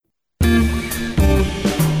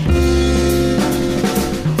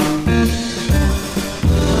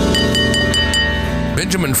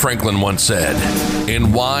Benjamin Franklin once said,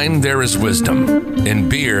 "In wine there is wisdom, in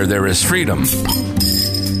beer there is freedom,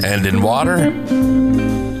 and in water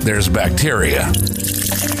there's bacteria."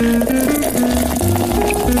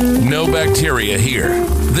 No bacteria here.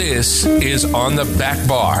 This is On the Back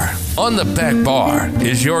Bar. On the Back Bar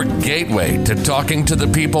is your gateway to talking to the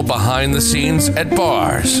people behind the scenes at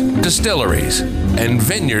bars, distilleries, and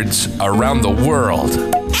vineyards around the world.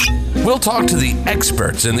 We'll talk to the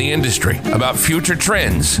experts in the industry about future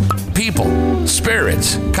trends, people,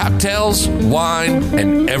 spirits, cocktails, wine,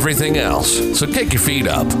 and everything else. So kick your feet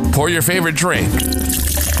up, pour your favorite drink,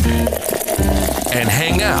 and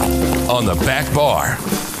hang out on the Back Bar.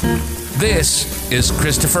 This is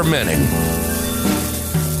Christopher Menning.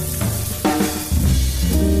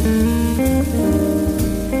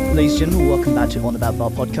 Ladies and gentlemen, welcome back to On the Back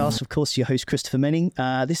Bar podcast. Of course, your host, Christopher Menning.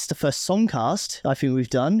 This is the first Sommcast I think we've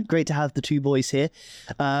done. Great to have the two boys here.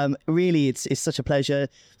 Really, it's such a pleasure.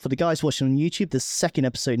 For the guys watching on YouTube, the second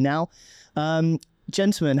episode now.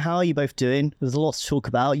 Gentlemen, how are you both doing? There's a lot to talk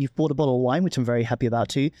about. You've bought a bottle of wine, which I'm very happy about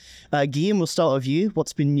too. Guillaume, we'll start with you.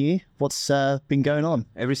 What's been new? What's been going on?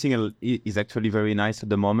 Everything is actually very nice at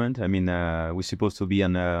the moment. I mean, we're supposed to be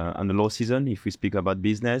on a low season if we speak about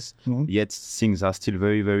business. Mm-hmm. Yet things are still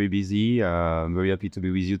very, very busy. I'm very happy to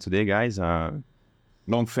be with you today, guys.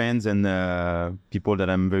 Long friends and people that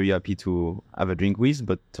I'm very happy to have a drink with,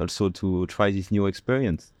 but also to try this new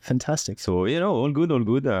experience. Fantastic. So, all good, all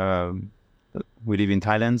good. We live in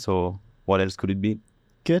Thailand, so what else could it be?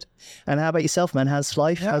 Good. And how about yourself, man? How's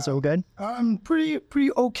life? Yeah. How's it all going?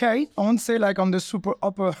 Pretty okay. I won't say like on the super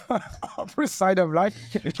upper side of life.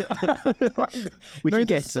 We can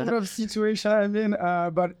guess sort of situation I'm in,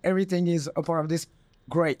 but everything is a part of this.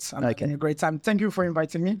 Great. I'm having a great time. Thank you for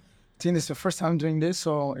inviting me. I think this is the first time doing this,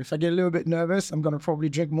 so if I get a little bit nervous, I'm gonna probably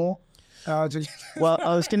drink more. Well,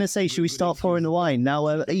 I was going to say, should we start pouring the wine?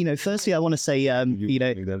 Now, firstly, I want to say,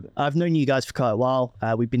 I've known you guys for quite a while.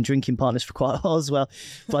 We've been drinking partners for quite a while as well.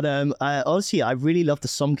 But honestly, I really love the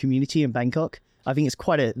Somm community in Bangkok. I think it's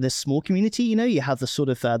quite the small community, you have the sort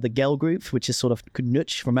of the girl group, which is sort of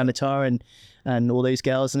Nuch from Anatar and all those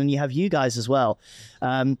girls. And then you have you guys as well.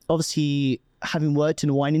 Obviously, having worked in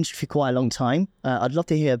the wine industry for quite a long time, I'd love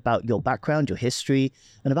to hear about your background, your history,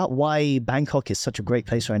 and about why Bangkok is such a great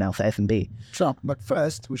place right now for F&B. Sure, but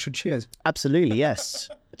first, we should cheers. Absolutely,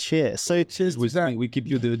 yes. Cheers. So, cheers. We keep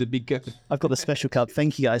you the big cup. I've got the special cup.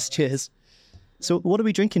 Thank you, guys. Cheers. So, what are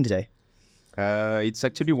we drinking today? It's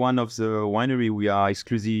actually one of the winery we are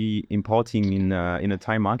exclusively importing in a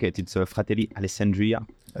Thai market. It's Fratelli Alessandria.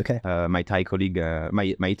 Okay. My Thai colleague,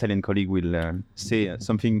 my Italian colleague will say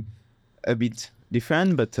something a bit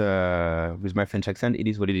different, but with my French accent, it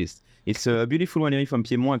is what it is. It's a beautiful winery from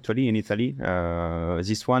Piedmont, actually, in Italy.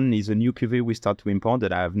 This one is a new cuvée we start to import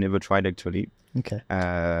that I have never tried, actually. Okay.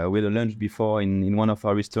 We had a lunch before in one of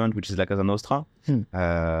our restaurants, which is La Casa Nostra,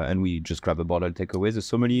 and we just grab a bottle takeaway. The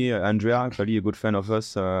sommelier, Andrea, actually a good friend of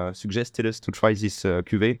us, suggested us to try this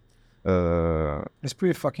cuvée. It's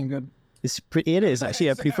pretty fucking good. It is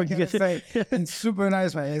actually pretty fucking good. It's super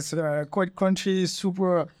nice, man. It's quite crunchy,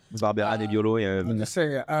 super... Barbera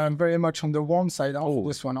Nebbiolo. Very much on the warm side of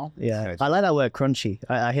this one. Huh? Yeah, I like that word crunchy.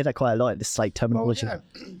 I hear that quite a lot, this like terminology. Yeah.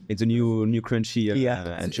 It's a new crunchy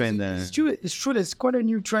trend. It's true. It's quite a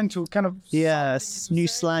new trend to kind of... Yeah, new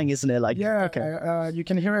slang, isn't it? Like, yeah, okay. You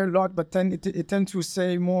can hear it a lot, but then it tends to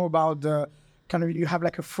say more about the kind of, you have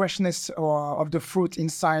like a freshness of the fruit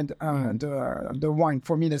inside the wine.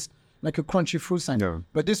 For me, there's like a crunchy fruit sign. Yeah.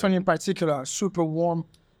 But this one in particular, super warm,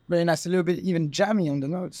 very nice, a little bit even jammy on the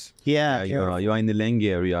notes. Yeah, you're in the Leng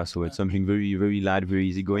area, so it's something very, very light, very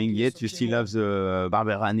easygoing. Yet you still have the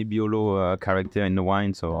Barbera Nebbiolo character in the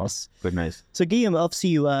wine, so it's quite nice. So Guillaume, obviously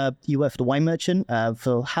you work for the wine merchant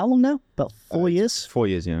for how long now? About 4 years? 4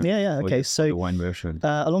 years, yeah. Yeah, okay. So the wine merchant.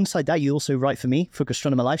 Alongside that, you also write for me for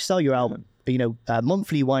Gastronomy Lifestyle. You're our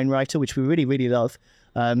monthly wine writer, which we really, really love.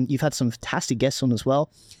 You've had some fantastic guests on as well.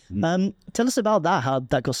 Tell us about that, how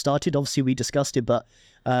that got started. Obviously, we discussed it, but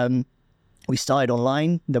we started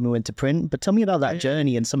online, then we went to print. But tell me about that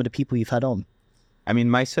journey and some of the people you've had on. I mean,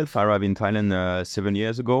 myself, I arrived in Thailand 7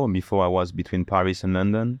 years ago. Before I was between Paris and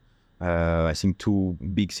London. I think two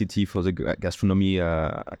big cities for the gastronomy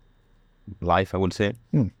life, I would say.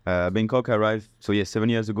 Bangkok arrived, 7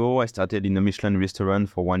 years ago. I started in a Michelin restaurant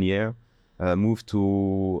for 1 year. Moved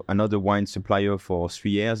to another wine supplier for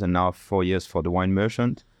 3 years, and now 4 years for the wine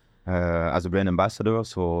merchant as a brand ambassador.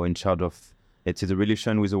 So in charge of, let's say, the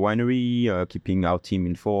relation with the winery, keeping our team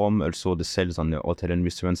informed, also the sales on the hotel and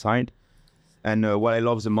restaurant side. And what I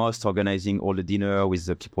love the most, organizing all the dinner with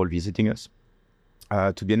the people visiting us.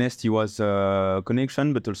 To be honest, it was a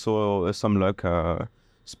connection, but also some luck.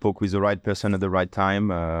 spoke with the right person at the right time.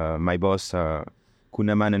 My boss,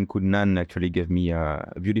 Kunaman and Kudnan, actually gave me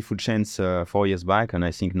a beautiful chance 4 years back, and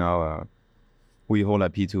I think now we're all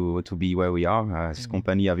happy to be where we are. This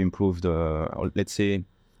company have improved, let's say,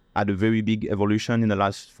 had a very big evolution in the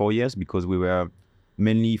last 4 years, because we were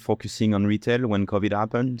mainly focusing on retail when COVID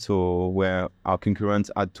happened. So where our concurrents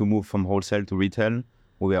had to move from wholesale to retail,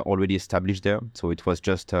 we were already established there. So it was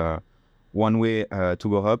just one way to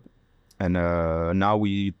go up. And now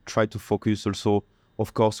we try to focus also,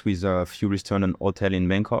 of course, with a few restaurants and hotel in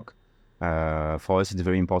Bangkok. For us, it's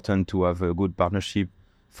very important to have a good partnership,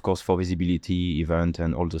 of course, for visibility, event,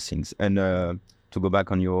 and all those things. And to go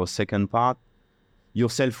back on your second part,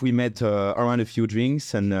 yourself, we met around a few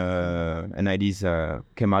drinks, and ideas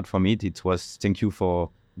came out from it. It was thank you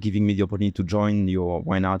for giving me the opportunity to join your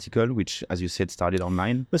wine article, which, as you said, started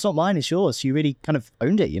online. But it's not mine; it's yours. You really kind of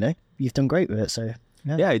owned it. You know, you've done great with it. So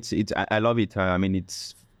yeah, I love it. I mean,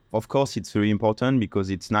 of course, it's very important because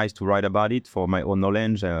it's nice to write about it for my own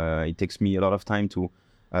knowledge. It takes me a lot of time to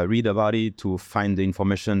read about it, to find the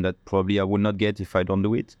information that probably I would not get if I don't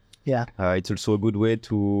do it. Yeah, it's also a good way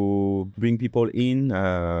to bring people in,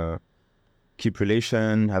 keep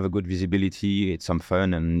relation, have a good visibility. It's some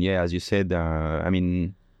fun, and yeah, as you said, I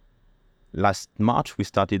mean, last March we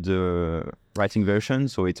started the writing version,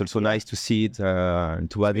 so it's also nice to see it,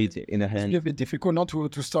 to have it in a hand. It's a bit difficult not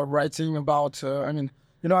to start writing about. I mean,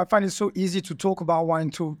 you know, I find it so easy to talk about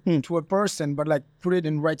wine to a person, but like put it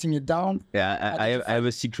in writing it down. Yeah, I have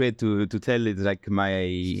a secret to tell. It's like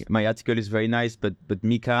my article is very nice, but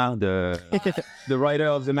Mika, the writer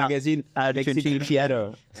of the magazine, makes it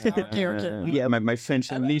theater. Okay. Yeah, my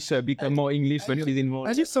French and English become more English when she's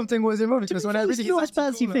involved. I knew something was involved because when I read his not as bad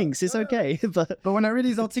as he article, thinks. It's okay, but when I read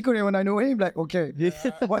his article and when I know him, like, okay,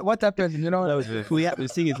 what happened? You know, The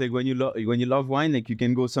thing is, like, when you love wine, like, you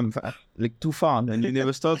can go like too far and you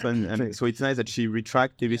never stop, and so it's nice that she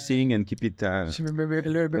retract everything and keep it maybe a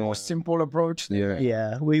little bit more simple approach.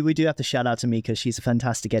 yeah, we do have to shout out to Mika. She's a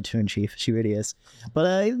fantastic editor-in-chief. She really is.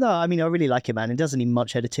 But no, I mean, I really like it, man. It doesn't need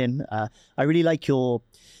much editing. I really like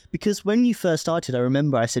because when you first started, I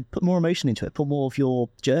remember I said, put more emotion into it, put more of your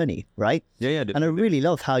journey, right? Yeah. And I really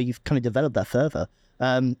love how you've kind of developed that further.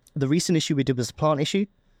 The recent issue we did was the plant issue,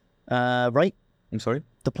 right? I'm sorry?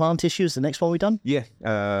 The plant issue is the next one we've done? Yeah.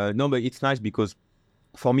 No, but it's nice because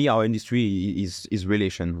for me, our industry is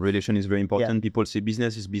relation. Relation is very important. Yeah. People say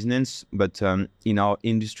business is business, but in our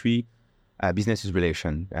industry, business is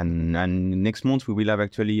relation. And next month, we will have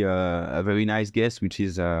actually a very nice guest, which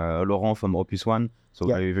is Laurent from Opus One. So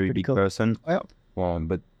very big person. Yeah. Well,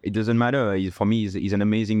 but it doesn't matter. For me, he's an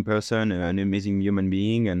amazing person, an amazing human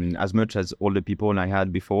being, and as much as all the people I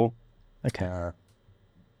had before. Okay.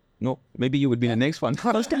 No, maybe you would be the next one.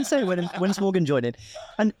 I was going to say, when's Morgan joining?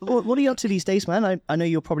 And what are you up to these days, man? I know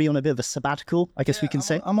you're probably on a bit of a sabbatical, I guess we can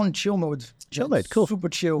say. I'm on chill mode. Chill mode, cool. Super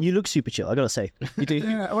chill. You look super chill, I got to say. You do.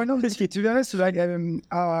 Yeah, well, no, to be honest, like,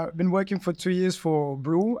 I've been working for 2 years for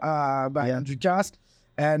Brew by Andrew Cast.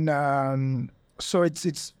 And so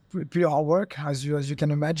it's pretty hard work, as you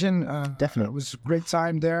can imagine. Definitely. It was a great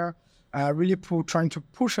time there. Really trying to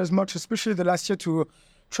push as much, especially the last year, to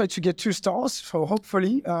try to get 2 stars. So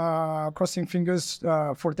hopefully, crossing fingers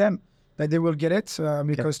for them that they will get it.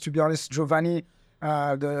 Because to be honest, Giovanni,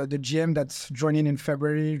 the GM that's joining in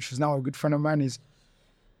February, which is now a good friend of mine, is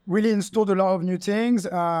really installed a lot of new things.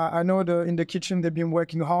 I know in the kitchen they've been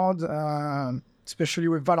working hard, especially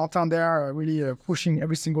with Valentin there, really pushing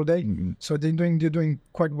every single day. Mm-hmm. So they're doing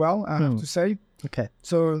quite well, I have to say. Okay.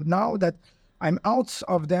 So now that I'm out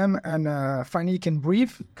of them and finally can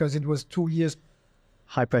breathe, because it was 2 years.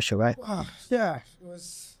 High pressure, right? Yeah, it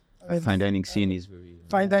was. Fine dining scene is very...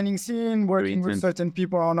 Fine dining scene, working with certain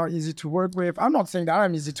people are not easy to work with. I'm not saying that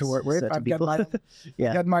I'm easy to work with. I've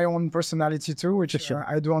got my own personality too, which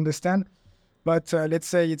I do understand. But let's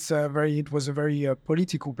say it was a very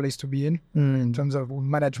political place to be in terms of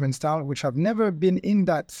management style, which I've never been in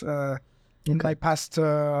that in my past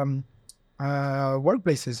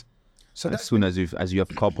workplaces. So as soon as you have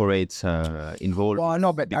corporates involved,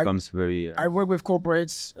 it becomes very... I work with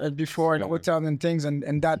corporates before in hotels and things,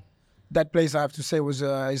 and that place, I have to say,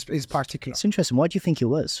 is particular. It's interesting. Why do you think it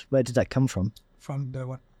was? Where did that come from? From the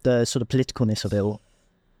what? The sort of politicalness of it all.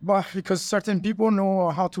 Well, because certain people know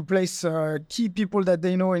how to place key people that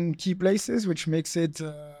they know in key places, which makes it...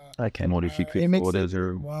 more difficult.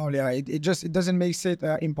 It doesn't make it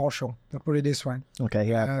impartial, to put it this way. Okay,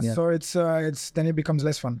 yeah. So then it becomes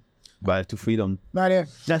less fun. But I have to freedom.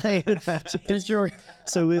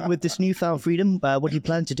 So with this newfound freedom, what do you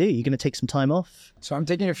plan to do? You're going to take some time off? So I'm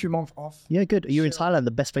taking a few months off. Yeah, good. You're in Thailand,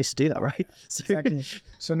 the best place to do that, right? Exactly.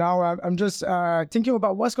 So now I'm just thinking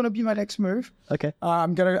about what's going to be my next move. Okay. I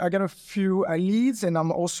got a few leads, and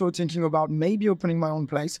I'm also thinking about maybe opening my own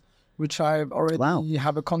place, which I've already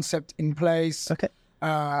have a concept in place. Okay.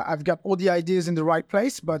 I've got all the ideas in the right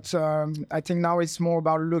place, but I think now it's more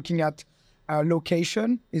about looking at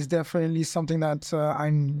location is definitely something that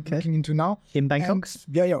I'm looking into now. In Bangkok?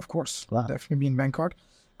 Yeah, of course. Wow. Definitely be in Bangkok.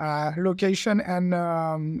 Location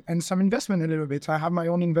and some investment a little bit. I have my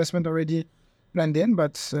own investment already planned in,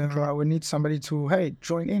 but I would need somebody to,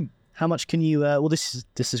 join in. How much can you? Well, this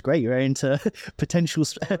is great. You're into potential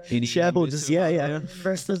shareholders. Yeah.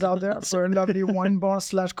 Investors out there for a lovely wine bar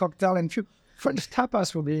 / cocktail and few French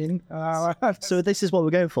tapas will be in. So this is what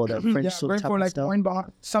we're going for, then. French sort of going for like style. wine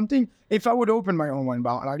bar. Something. If I would open my own wine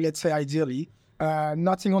bar, like let's say ideally,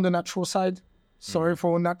 nothing on the natural side. Sorry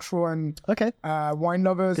for natural and wine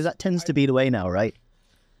lovers. Because that tends to be the way now, right?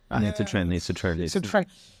 It's a trend. It's a trend. It's a trend.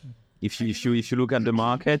 If you look at the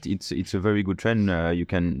market, it's a very good trend. You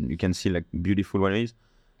can see like beautiful wineries.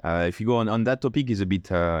 If you go on that topic, is a bit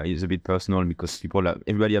personal because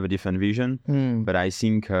everybody have a different vision. But I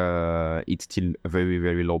think it's still a very,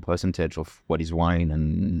 very low percentage of what is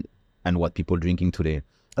wine and what people drinking today.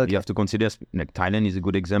 You have to consider like Thailand is a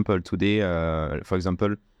good example today. For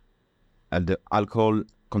example, the alcohol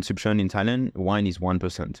consumption in Thailand, wine is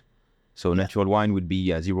 1%. So natural wine would be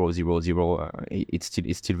 0.000.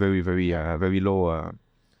 It's still very, very, very low.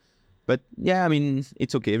 But yeah, I mean,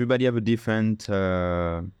 it's okay. Everybody have a different.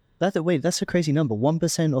 That's a crazy number.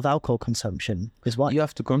 1% of alcohol consumption is wine. You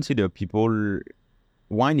have to consider people.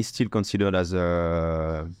 Wine is still considered as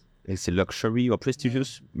a luxury or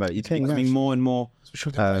prestigious, but it's becoming more and more.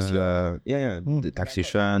 The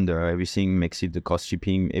taxation, everything makes it the cost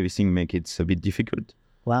shipping. Everything makes it a bit difficult.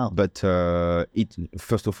 Wow. But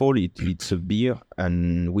first of all, it's a beer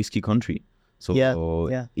and whiskey country. So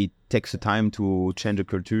it takes a time to change the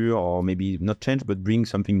culture, or maybe not change, but bring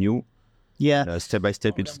something new. Yeah. Step by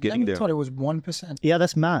step, it's getting there. I thought it was 1%. Yeah,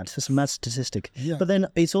 that's mad. That's a mad statistic. Yeah. But then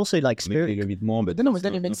it's also like spirit. Maybe a bit more, but No,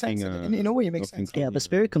 then it makes sense. In a way, it makes sense. Yeah, but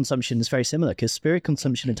spirit consumption is very similar because spirit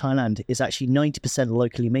consumption in Thailand is actually 90%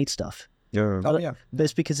 locally made stuff. Yeah. Oh, yeah. But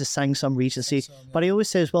it's because of Sangsum Regency. But I always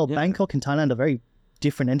say as well, Bangkok and Thailand are very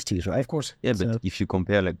different entities, right? Of course. Yeah, but if you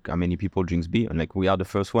compare like how many people drinks beer, like we are the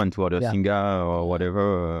first one to order Singa or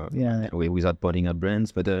whatever, without putting out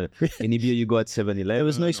brands. But any beer you go at 7-Eleven, there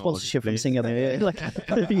was no sponsorship from Singa there.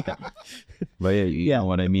 But you know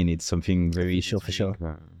what I mean. It's something very for sure.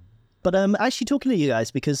 But actually talking to you guys,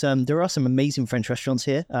 because there are some amazing French restaurants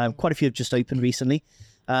here. Quite a few have just opened recently.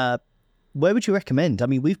 Where would you recommend? I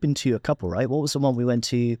mean, we've been to a couple, right? What was the one we went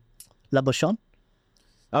to? La Bouchon?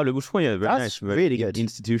 Oh, Le Boucheron, yeah, very That's nice. really good.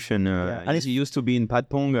 Institution. And it used to be in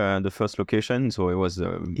Patpong, the first location. So it was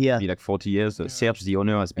maybe like 40 years. Serge, the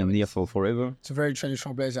owner, has been there for forever. It's a very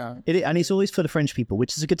traditional place. And it's always for the French people,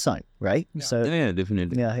 which is a good sign, right? Yeah. So Yeah,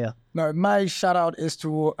 definitely. Yeah. No, my shout out is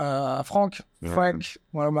to Frank. Yeah. Frank,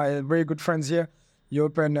 one of my very good friends here. You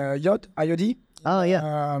open IOD. Oh,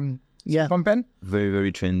 yeah. Yeah. Phnom Penh. Very,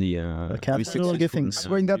 very trendy. all good things.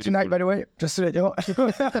 Going there tonight, by the way, just so that you know.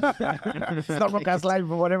 It's not broadcast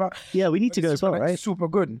live or whatever. Yeah, we need to go as well, right? Super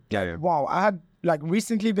good. Yeah. Wow, I had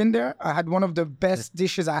recently been there. I had one of the best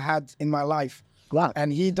dishes I had in my life. Wow.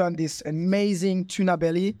 And he done this amazing tuna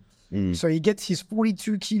belly. So he gets his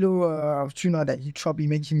 42 kilo of tuna that he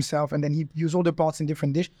makes himself, and then he use all the parts in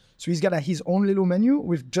different dish. So he's got his own little menu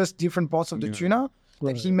with just different parts of the tuna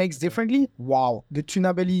that he makes differently. Wow. The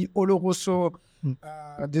tuna belly, oloroso.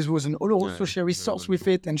 This was an oloroso sherry sauce with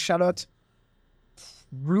it and shallot.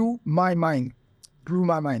 Blew my mind.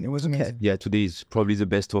 It was amazing. Yeah, today is probably the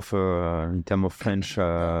best offer in terms of French,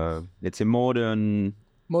 let's say modern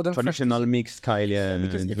traditional French mixed style. Yeah,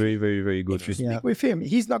 Because and if very, very, very good. If you speak with him,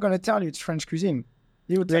 he's not going to tell you it's French cuisine.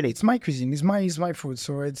 He would tell you it's my cuisine, it's my food.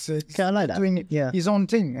 So it's I like that. doing his own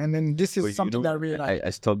thing. And then this is something that I really like. I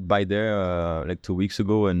stopped by there like 2 weeks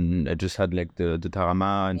ago, and I just had like the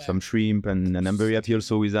tarama and some shrimp, and I'm very happy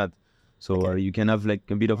also with that. So you can have like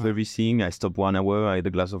a bit of everything. I stopped 1 hour, I had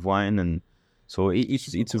a glass of wine, and so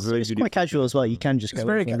it's a very It's quite casual as well. You can just go.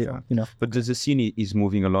 very for a little, casual. But the scene is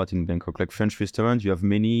moving a lot in Bangkok. Like French restaurants, you have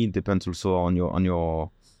many. It depends also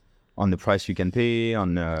on the price you can pay,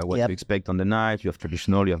 on what you expect on the night. You have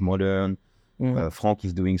traditional, you have modern. Frank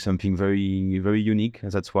is doing something very, very unique.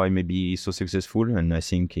 That's why maybe he's so successful. And I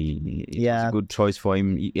think it's a good choice for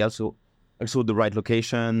him. He also also the right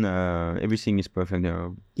location. Everything is perfect there.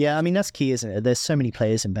 Yeah, I mean, that's key, isn't it? There's so many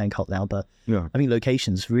players in Bangkok now, but I think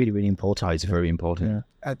location's really, really important. It's very important. Yeah.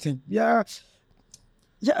 I think,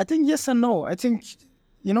 I think yes and no. I think,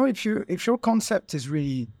 if your concept is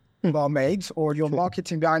really well made, or your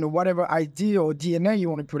marketing behind, or whatever idea or DNA you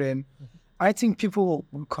want to put in, I think people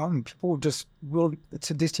will come. People will.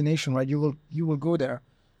 It's a destination, right? You will go there.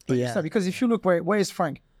 Yeah. Because if you look where is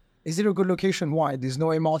Frank? Is it a good location? Why? There's no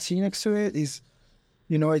MRT next to it. It's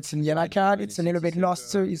in Yanakat. It's a little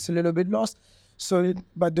bit lost. So,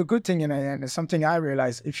 but the good thing, and it's something I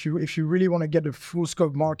realized, if you really want to get a full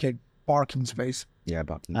scope market, parking space. Yeah,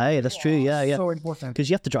 parking. Hey, that's true. Yeah. So important. Because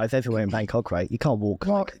you have to drive everywhere in Bangkok, right? You can't walk.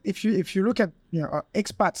 Well, if you look at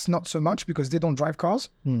expats, not so much because they don't drive cars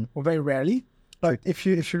or very rarely. But if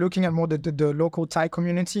you're looking at more the local Thai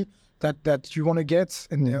community that you want to get,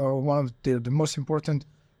 and one of the most important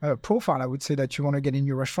profile I would say that you want to get in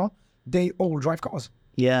your restaurant, they all drive cars.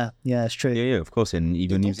 Yeah, it's true. Yeah, of course. And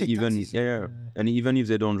even if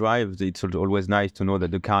they don't drive, it's always nice to know that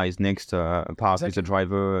the car is next parked with the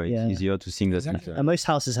driver. It's easier to think that. Exactly. And most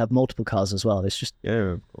houses have multiple cars as well. It's just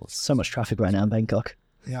Of course. so much traffic right now in Bangkok.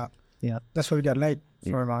 Yeah. That's why we got late.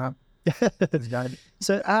 Sorry about that.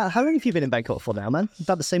 So how long have you been in Bangkok for now, man?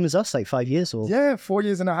 About the same as us, like 5 years or? Yeah, 4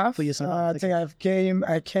 years and a half. 4 years and a half. I think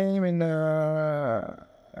I came in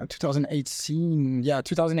 2018. Yeah,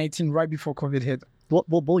 2018, right before COVID hit. What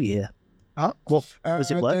brought you here? Huh? What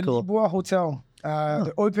was it work the or? Liboire Hotel.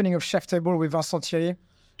 The opening of Chef Table with Vincent Thierry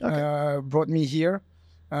brought me here.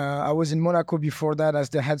 I was in Monaco before that as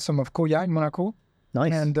the head som of Koya in Monaco.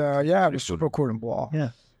 Nice. And it was super cool. Wow.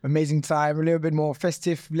 Yeah. Amazing time, a little bit more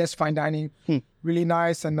festive, less fine dining, really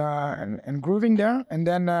nice and grooving there. And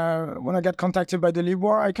then when I got contacted by the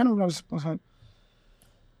Liboire, I kind of was like,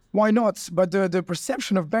 why not? But the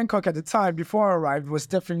perception of Bangkok at the time before I arrived was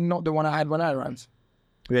definitely not the one I had when I arrived.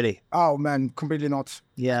 Really? Oh man, completely not.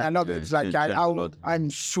 Yeah. I love it. It's like I'm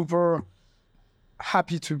super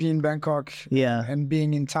happy to be in Bangkok. Yeah. And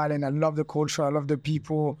being in Thailand. I love the culture. I love the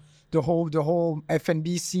people. The whole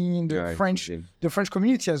F&B scene, the French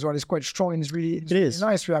community as well is quite strong and it's really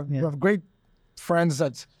nice. We have great friends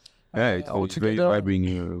that it's very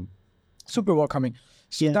vibrant. Super welcoming.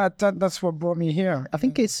 So that's what brought me here. I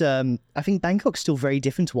think it's I think Bangkok's still very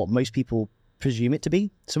different to what most people presume it to be.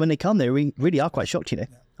 So when they come, they really are quite shocked, Yeah.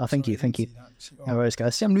 Oh, thank you. No worries,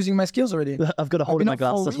 guys. See, I'm losing my skills already. I've got a hold of my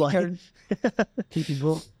glass. That's why.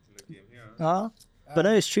 But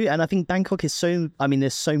no, it's true. And I think Bangkok is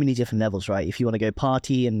there's so many different levels, right? If you want to go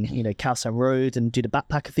party and, Khao San Road and do the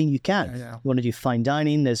backpacker thing, you can. Yeah. You want to do fine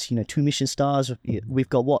dining, there's, 2 Michelin stars. We've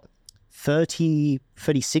got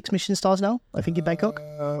 36 Michelin stars now, I think, in Bangkok.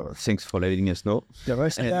 Thanks for letting us know.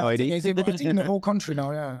 It's in the whole country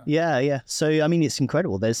now, Yeah. So, it's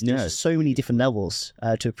incredible. There's just so many different levels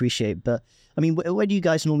to appreciate. But, where do you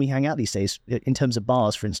guys normally hang out these days in terms of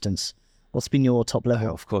bars, for instance? What's been your top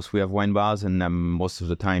level? Of course, we have wine bars, and most of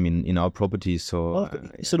the time in our properties. So,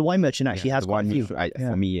 so the wine merchant actually has quite a few.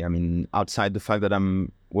 For me, outside the fact that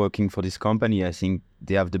I'm working for this company, I think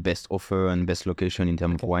they have the best offer and best location in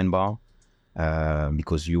terms of wine bar,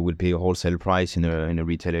 because you will pay a wholesale price in a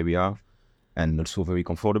retail area, and also very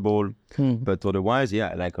comfortable. But otherwise,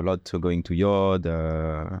 I like a lot going to Yod.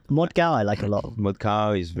 Modgao, I like a lot.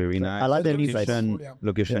 Modgao is very nice. I like their new place. New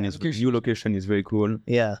location is very cool.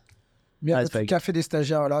 Yeah, Café des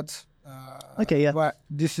Stagiaires a lot.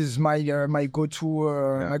 This is my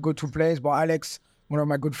go-to place. But Alex, one of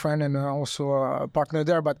my good friends and also a partner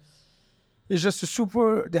there. But it's just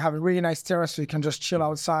they have a really nice terrace, so you can just chill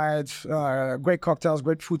outside. Great cocktails,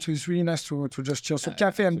 great food. So it's really nice to just chill. So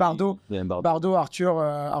Café and Bardo. Bardo,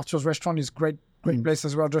 Arthur's restaurant is great place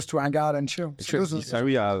as well, just to hang out and chill. This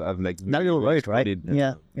area I've now you're right, right?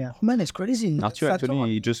 Yeah. Man, it's crazy. Arthur actually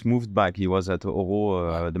he just moved back. He was at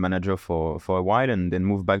Oro, the manager for a while, and then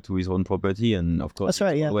moved back to his own property. And of course, that's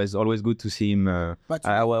right. Yeah, always good to see him.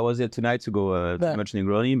 I was there tonight to go to much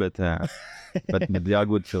Negroni, but they are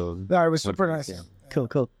good. So it was super nice. Yeah.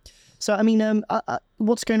 Cool. So,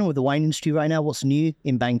 what's going on with the wine industry right now? What's new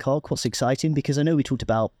in Bangkok? What's exciting? Because I know we talked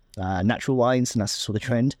about natural wines, and that's the sort of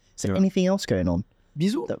trend. Is there anything else going on?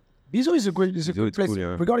 Bisou is a great place.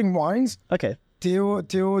 Cool, regarding wines, okay. Theo,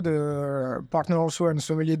 the partner also and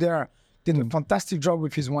sommelier there, did a fantastic job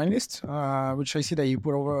with his wine list, which I see that he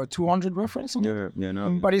put over 200 references.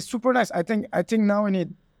 But it's super nice. I think now I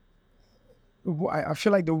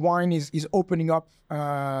feel like the wine is opening up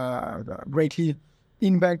greatly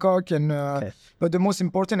in Bangkok, and but the most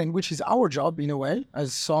important, and which is our job in a way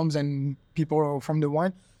as Soms and people from the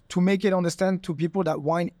wine, to make it understand to people that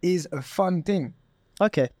wine is a fun thing.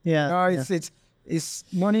 Okay, yeah. It's It's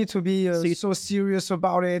no need to be so serious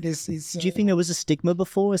about it. It's Do you think there was a stigma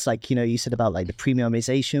before? It's like, you said about like the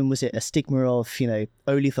premiumization. Was it a stigma of,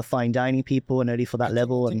 only for fine dining people and only for that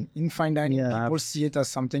level? And in fine dining, people see it as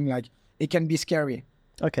something like it can be scary.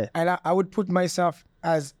 Okay. And I would put myself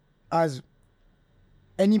as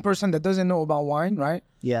any person that doesn't know about wine, right?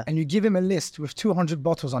 Yeah. And you give him a list with 200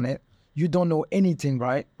 bottles on it, you don't know anything,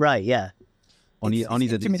 right? Right, yeah. Only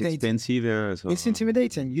that it's expensive. So. It's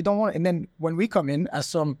intimidating. You don't want. And then when we come in as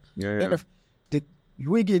some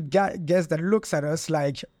we get guests that looks at us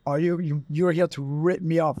like, "Are you're here to rip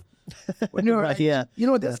me off?" When you're right, yeah.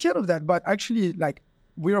 They're scared of that. But actually, like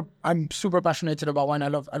I'm super passionate about wine. I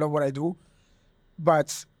love what I do,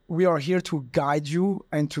 but we are here to guide you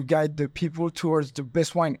and to guide the people towards the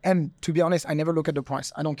best wine. And to be honest, I never look at the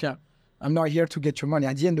price. I don't care. I'm not here to get your money.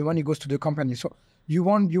 At the end, the money goes to the company. So you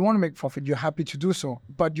want to make profit. You're happy to do so.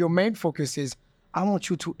 But your main focus is, I want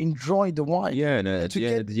you to enjoy the wine. Yeah, and at the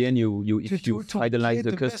end, if you idolize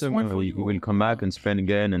the customer, you will come back and spend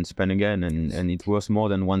again, and it was more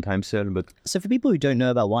than one time sell. But so for people who don't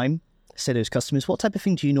know about wine, say those customers, what type of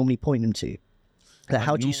thing do you normally point them to? Like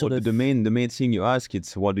how do you sort of... The main thing you ask,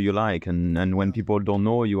 it's what do you like? And when people don't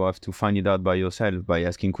know, you have to find it out by yourself, by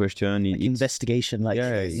asking questions. Like investigation. Like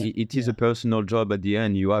it is a personal job at the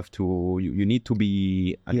end. You have to, you need to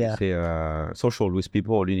be, social with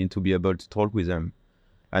people. You need to be able to talk with them.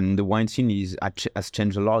 And the wine scene has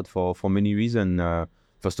changed a lot for many reasons.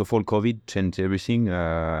 First of all, COVID changed everything.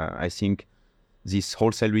 I think this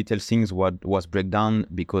wholesale retail things was breakdown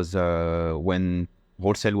because when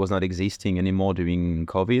wholesale was not existing anymore during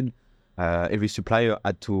COVID, every supplier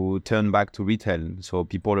had to turn back to retail. So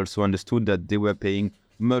people also understood that they were paying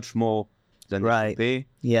much more than they pay.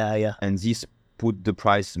 Yeah. And this put the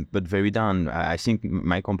price but very down. I think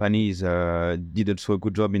my company did also a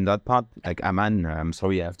good job in that part. Like Aman, I'm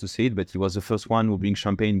sorry I have to say it, but he was the first one who bring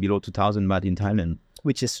champagne below 2,000 baht in Thailand.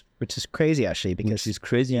 Which is crazy actually, because it's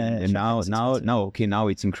crazy. And now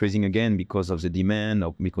it's increasing again because of the demand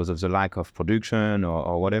or because of the lack of production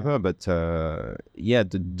or whatever. But the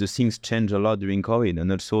things changed a lot during COVID,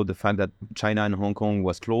 and also the fact that China and Hong Kong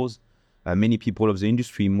was closed. Many people of the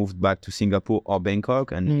industry moved back to Singapore or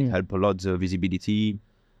Bangkok, and it helped a lot the visibility.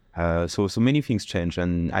 So many things change,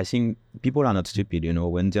 and I think people are not stupid,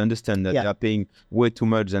 when they understand that they are paying way too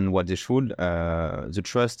much than what they should. The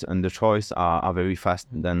trust and the choice are very fast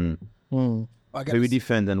than very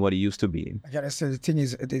different than what it used to be. I gotta say, the thing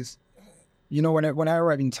is, it is, when I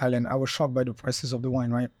arrived in Thailand, I was shocked by the prices of the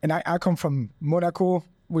wine, right? And I come from Monaco,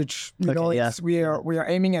 which we are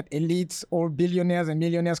aiming at elites, all billionaires and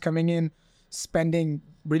millionaires coming in, spending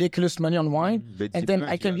ridiculous money on wine. And then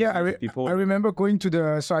I came here, I remember going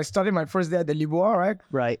so I started my first day at the Libois, right?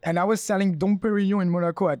 Right. And I was selling Dom Perignon in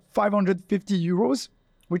Monaco at 550 euros,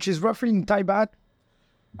 which is roughly in Thai baht,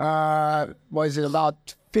 what is it,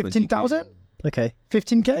 about 15,000? Okay.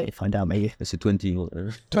 15K? Find out maybe. I say 20.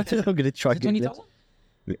 20? I'm going to try 20,000?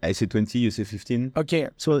 I say 20, you say 15. Okay.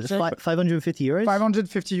 So it's 550 euros?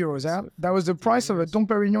 550 euros, yeah? That was the price of a Dom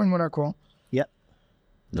Perignon in Monaco. Yep.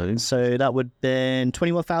 So that would have been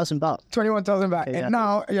 21,000 baht. 21,000 baht. Okay, and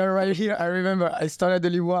now you're right here. I remember I started the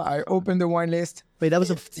Libois. I opened the wine list. Wait, that was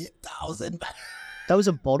 50,000 baht. That was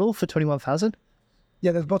a bottle for 21,000?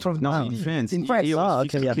 Yeah, that's bottle of in France. In France.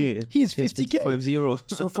 He is 50K.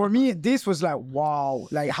 50. So for me, this was like, wow.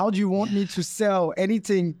 Like, how do you want me to sell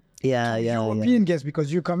anything to European guests?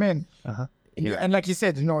 Because you come in. And like you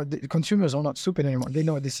said, the consumers are not stupid anymore. They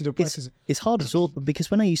know, they see the prices. It's hard as well, because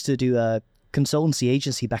when I used to do a consultancy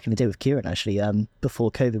agency back in the day with Kieran, actually,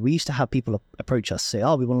 before COVID, we used to have people approach us, say,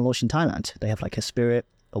 we want to launch in Thailand. They have like a spirit,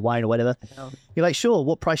 a wine or whatever. You're like, sure,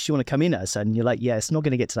 what price do you want to come in as? And you're like, yeah, it's not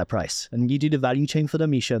going to get to that price. And you do the value chain for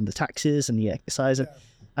them. You show them the taxes and the excise.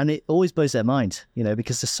 And it always blows their mind,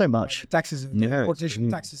 because there's so much. Taxes,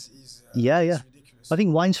 importation taxes is ridiculous. I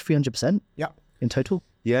think wine's 300% in total.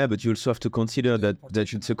 Yeah, but you also have to consider that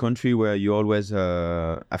it's a country where you always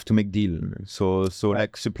have to make deal. So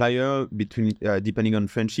like supplier, between depending on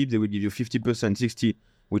friendship, they will give you 50%, 60%,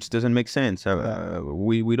 which doesn't make sense.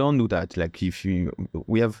 We don't do that. Like if you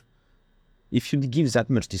give that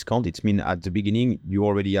much discount, it means at the beginning you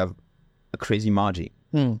already have a crazy margin.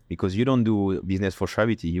 Because you don't do business for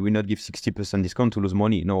charity. You will not give 60% discount to lose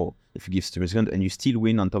money. No, if you give 60% and you still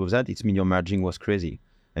win on top of that, it means your margin was crazy.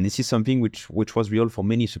 And this is something which was real for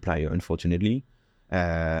many suppliers, unfortunately.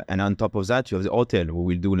 And on top of that, you have the hotel who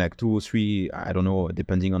will do like 2 or 3, I don't know,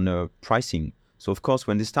 depending on the pricing. So of course,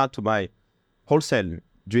 when they start to buy wholesale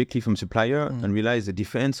directly from supplier and realize the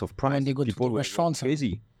difference of price, when they go people to the restaurants,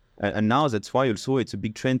 crazy. And now that's why also it's a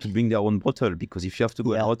big trend to bring their own bottle, because if you have to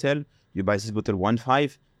go to a hotel, you buy this bottle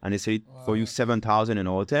 1.5, and they sell it for you 7,000 in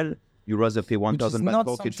a hotel. You rather pay 1,000 baht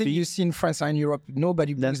corkage fee. You see in France and in Europe.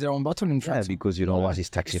 Nobody brings their own bottle in France. Yeah, because you don't want this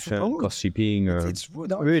taxation, cost shipping. It's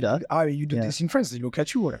rude. You do this in France, they look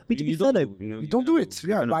at you. You don't do it.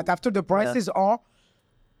 Yeah, but after the prices are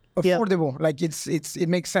affordable, like it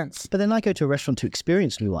makes sense. But then I go to a restaurant to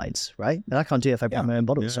experience new wines, right? And I can't do it if I bring my own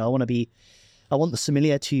bottle. So I want the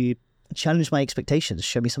sommelier to challenge my expectations,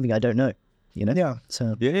 show me something I don't know. You know? Yeah.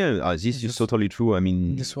 So this is totally true. I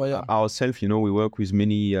mean, ourselves, we work with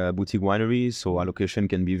many boutique wineries, so allocation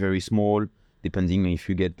can be very small, depending if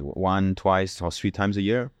you get 1, 2, or 3 times a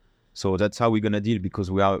year. So that's how we're gonna deal,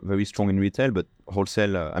 because we are very strong in retail, but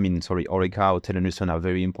wholesale. Horeca, hotel and restaurant are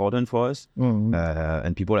very important for us.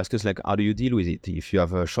 And people ask us how do you deal with it? If you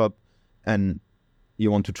have a shop and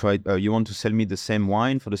you want to try, you want to sell me the same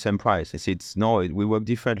wine for the same price. I say we work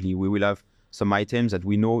differently. We will have some items that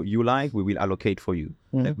we know you like, we will allocate for you.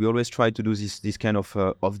 We always try to do this kind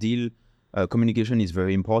of deal. Communication is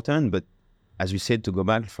very important, but as we said, to go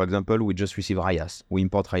back, for example, we just receive Rayas. We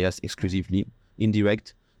import Rayas exclusively,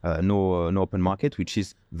 indirect, no open market, which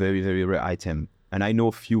is very, very rare item. And I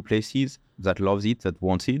know few places that loves it, that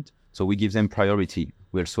wants it, so we give them priority.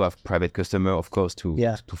 We also have private customer, of course, to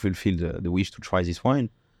fulfill the wish to try this wine.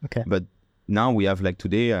 Okay. But now we have,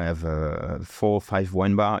 today, I have 4 or 5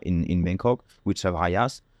 wine bar in Bangkok, which have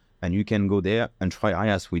Rayas, and you can go there and try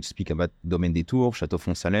Rayas, which speak about Domaine des Tours, Château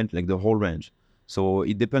Font-Salente, the whole range. So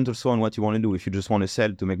it depends also on what you want to do. If you just want to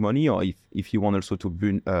sell to make money, or if you want also to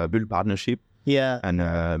build partnership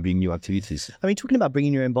and bring new activities. I mean, talking about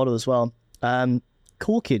bringing your own bottle as well,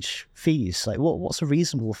 corkage fees, what's a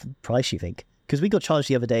reasonable price, you think? Because we got charged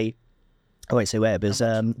the other day, I won't say where, but it's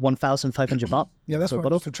 1,500 baht. Yeah, that's what I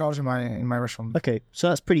used to charge in my restaurant. Okay, so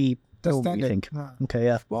that's pretty. That's what you think? Okay,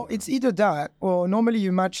 yeah. Well, it's either that, or normally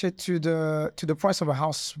you match it to the price of a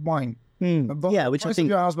house wine. Which I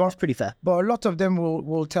think is pretty fair. But a lot of them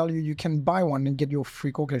will tell you can buy one and get your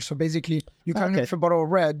free corkage. So basically, you can have a bottle of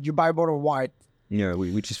red, you buy a bottle of white. Yeah,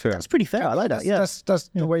 which is fair. That's pretty fair. I like that. Yeah, that's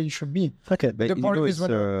the way you should be. Okay, but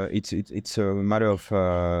it's a matter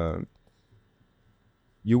of.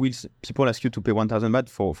 People ask you to pay 1,000 baht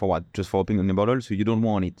for what? Just for opening a bottle, so you don't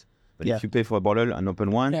want it. But if you pay for a bottle and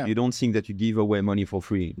open one, you don't think that you give away money for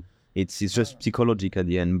free. It's just psychological at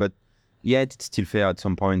the end. But it's still fair at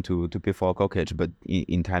some point to pay for a corkage. But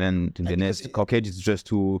in Thailand, in Venice, corkage is just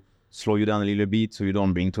to slow you down a little bit so you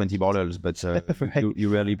don't bring 20 bottles, but you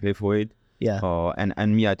rarely pay for it. Yeah.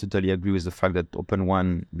 And me, I totally agree with the fact that open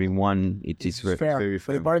one, bring one, it's very fair. Very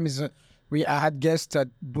fair. But the problem is, I had guests that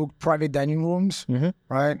booked private dining rooms,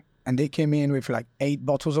 right? And they came in with 8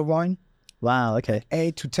 bottles of wine. Wow, okay.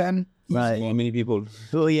 8 to 10. Right. How many people?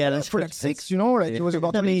 Oh, yeah, that's for 6, it was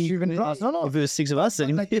about even plus. No, if it was 6 of us,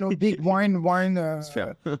 then big wine,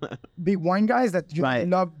 big wine guys that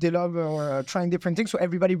they love trying different things. So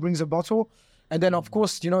everybody brings a bottle, and then of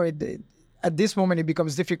course, at this moment it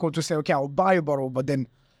becomes difficult to say, okay, I'll buy a bottle, but then,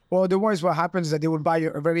 otherwise what happens is that they will buy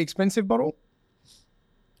a very expensive bottle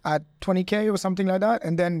at 20K or something like that,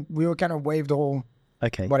 and then we will kind of waive the whole.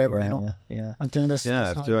 Okay. Whatever. Yeah. Until that's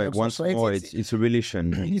right. Once more, it's a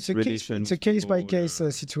relation. It's a case by case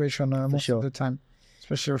situation most of the time,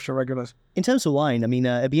 especially for regulars. In terms of wine, I mean,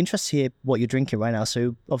 it'd be interesting to hear what you're drinking right now.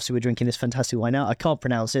 So obviously we're drinking this fantastic wine now. I can't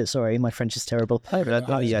pronounce it. Sorry, my French is terrible.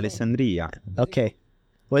 Alessandria. Okay.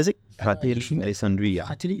 What is it? Alessandria.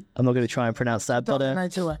 I'm not going to try and pronounce that. But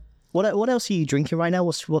what else are you drinking right now?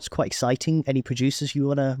 What's quite exciting? Any producers you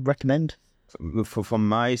want to recommend? From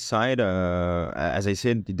my side, as I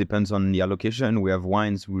said, it depends on the allocation. We have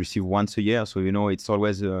wines we receive once a year, so it's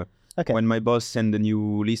always when my boss send a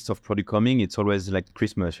new list of product coming, it's always like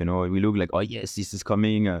Christmas. We look like, oh yes, this is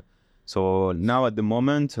coming. So now at the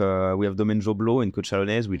moment, we have Domaine Joblo in Côte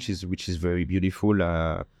Chalonnaise, which is very beautiful.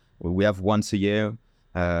 We have once a year.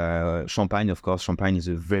 Champagne, of course. Champagne is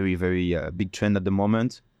a very, very big trend at the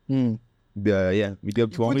moment. We go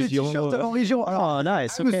to Origo. Oh,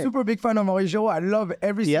 nice. I'm a super big fan of Origo. I love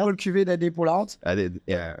every single cuvée that they pull out. I did,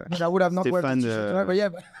 yeah. I would have not worked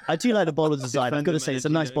but I do like the bottle design. I've got to say, it's a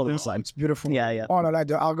nice bottle design. It's beautiful. Yeah. Oh, I like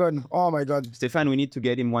the argon. Oh, my God. Stefan, we need to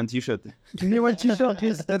get him one T-shirt. Give me one T-shirt,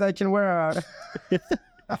 please, that I can wear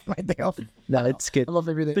my day off. No, it's good. I love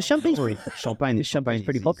every day. But champagne is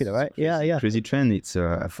pretty popular, right? Yeah. Crazy trend. It's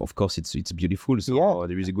of course it's beautiful. So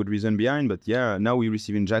there is a good reason behind. But now we're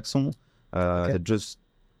receiving Jackson. That just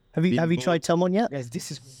have you tried Telmont yet? Yes,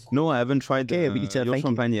 this is no, I haven't tried your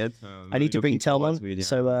champagne yet. I need to bring Telmont,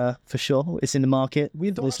 so for sure it's in the market.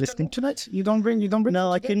 We don't listening tonight. You don't bring.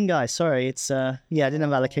 No, I couldn't, guys. Sorry, it's I didn't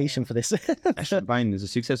have allocation for this. Champagne, the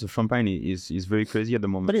success of champagne is very crazy at the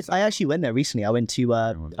moment. But I actually went there recently. I went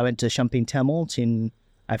to Champagne Telmont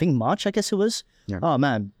I think March, I guess it was. Yeah. Oh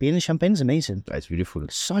man, being in Champagne is amazing. It's beautiful.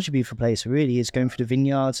 Such a beautiful place. It really is, going through the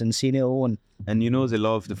vineyards and seeing it all. And you know, they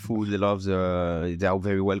love the food. They love they are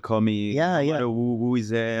very welcoming. Yeah, no yeah. matter who is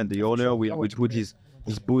there, and the owner will put his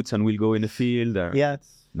boots and will go in the field. Yeah.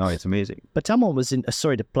 No, it's amazing. But Tamon was in.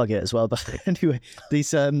 Sorry to plug it as well, but anyway,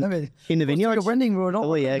 these in the vineyard.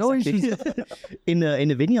 Oh yeah, exactly. in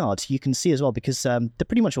the vineyard, you can see as well, because they're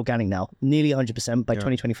pretty much organic now, nearly 100% by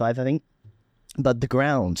 2025, I think. But the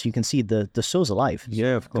ground, you can see the soil's alive.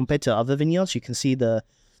 Yeah, of course. Compared to other vineyards, you can see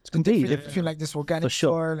it's completely different. Between like this organic For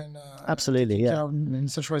sure. soil and Absolutely, yeah. in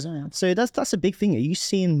such ways. Yeah. So that's a big thing. Are you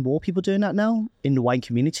seeing more people doing that now in the wine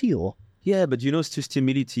community, or? Yeah, but you know,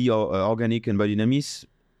 sustainability or organic and biodynamics,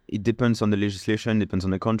 it depends on the legislation, depends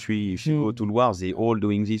on the country. If you go to Loire, they all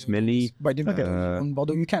doing this mainly. By the on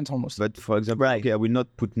Bordeaux, you can't almost. But for example, okay, I will not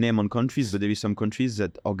put name on countries, but there is some countries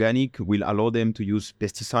that organic will allow them to use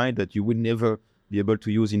pesticide that you would never be able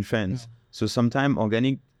to use in France. Yeah. So sometimes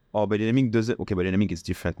organic or biodynamic doesn't. Okay, biodynamic is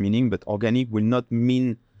different meaning, but organic will not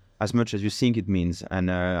mean as much as you think it means.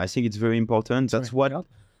 And I think it's very important. That's what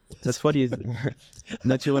is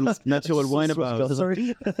natural wine about.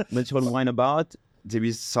 Sorry. Natural wine about. There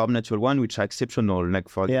is some natural wine which are exceptional, like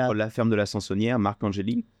for example, La Ferme de la Sansonnière, Marc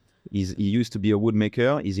Angeli. He used to be a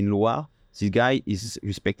woodmaker. He's in Loire. This guy is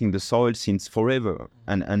respecting the soil since forever,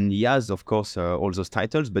 and he has, of course, all those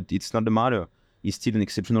titles. But it's not the matter. He's still an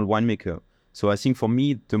exceptional winemaker. So I think for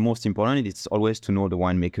me, the most important is always to know the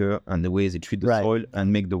winemaker and the way they treat the soil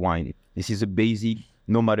and make the wine. This is a basic,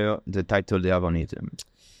 no matter the title they have on it.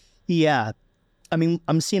 Yeah. I mean,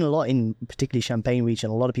 I'm seeing a lot in particularly Champagne region,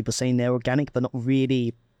 a lot of people saying they're organic, but not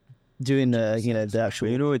really doing the actual...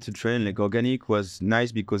 You know, it's a trend. Like organic was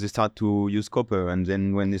nice because they start to use copper. And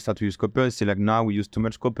then when they start to use copper, they say like, now we use too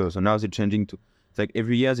much copper. So now they're changing to... It's like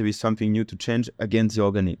every year there is something new to change against the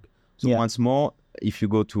organic. So once more, if you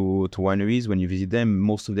go to wineries, when you visit them,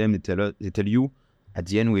 most of them, they tell you, at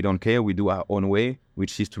the end, we don't care. We do our own way,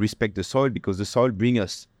 which is to respect the soil, because the soil brings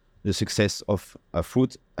us the success of a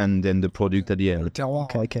fruit and then the product at the end.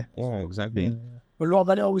 Okay. Yeah, exactly. But Loire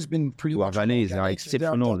Valley always been pretty. Loire Valley is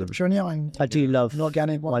exceptional. I do love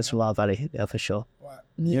organic wines from Loire Valley, for sure.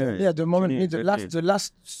 Yeah, the moment the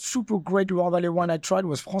last super great Loire Valley wine I tried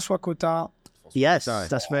was François Cottard. Yes,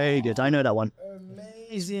 that's very good. I know that one.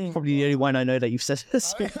 Amazing. Probably the only wine I know that you've said.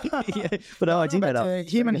 But I do know that.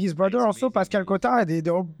 Him and his brother also, Pascal Cottard,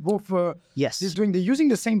 they're both they're using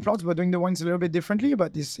the same plots but doing the wines a little bit differently.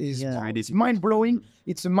 But this is it's mind blowing.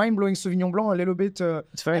 It's a mind blowing Sauvignon Blanc, a little bit.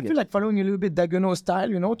 It's very I feel like following a little bit Dagenot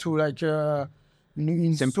style, to like.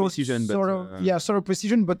 In same precision, sort of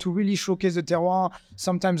precision, but to really showcase the terroir.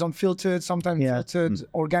 Sometimes unfiltered, sometimes filtered,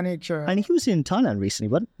 organic. And he was in Thailand recently,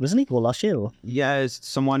 wasn't he? Or last year? Or? Yes,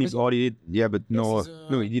 someone imported it. Yeah, but no,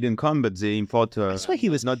 he didn't come. But they import. I swear he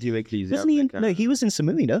was not directly. Wasn't he? No, he was in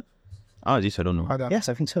Samui, no? This I don't know. Yes,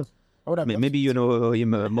 I think so. Maybe you know him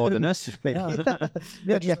more than us. I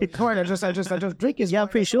just drink his. Yeah, I'm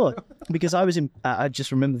pretty sure, because I was in. I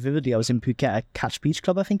just remember vividly. I was in Phuket at Catch Beach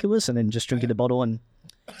Club, I think it was, and then just drinking the bottle, and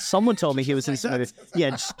someone told me he was in.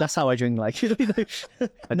 That's how I drink. Like,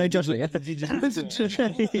 no judgment. So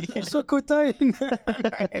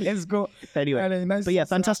let's go. Anyway, but yeah,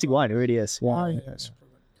 fantastic wine. It really is.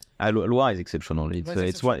 Loire is exceptional.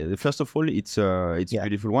 It's first of all, it's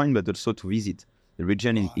beautiful wine, but also to visit. The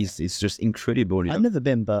region is just incredible. I've never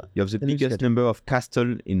been, but you have the biggest number of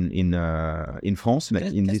castles in France,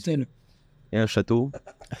 like in this. Yeah, chateau.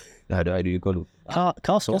 How do you call it?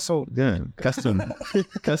 Castle. Yeah, castle.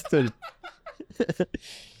 Castle.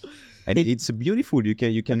 And it's beautiful. You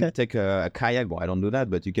can take a kayak. Well, I don't do that,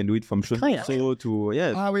 but you can do it from Chateau to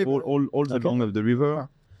all the long of the river.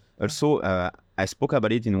 Also, I spoke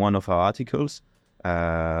about it in one of our articles.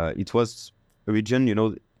 It was a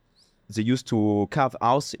region, they used to carve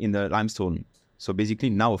house in the limestone. So basically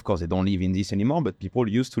now, of course, they don't live in this anymore, but people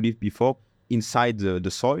used to live before inside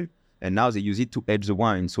the soil, and now they use it to edge the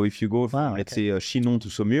wine. So if you go from, let's say, Chinon to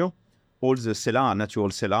Saumur, all the cellars are natural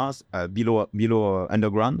cellars below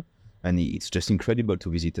underground, and it's just incredible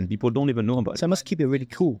to visit, and people don't even know about it. So it must keep it really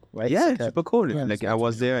cool, right? Yeah, super cool. Yeah, like I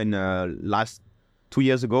was there in last 2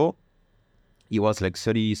 years ago. It was like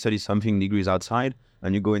 30 something degrees outside.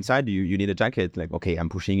 And you go inside, you need a jacket. Like, okay, I'm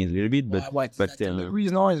pushing it a little bit, but the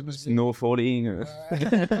reason is snow falling.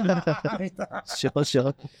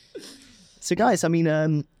 Sure. So, guys, I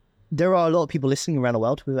mean, there are a lot of people listening around the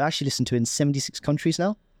world. We've actually listened to in 76 countries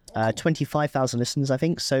now, 25,000 listeners, I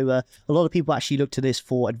think. So, a lot of people actually look to this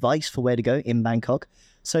for advice for where to go in Bangkok.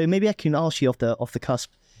 So, maybe I can ask you off the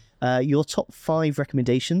cusp, your top 5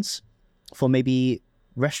 recommendations for maybe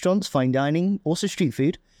restaurants, fine dining, also street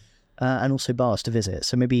food. and also bars to visit.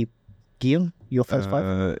 So maybe Guillaume, your first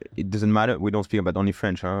 5? It doesn't matter. We don't speak about only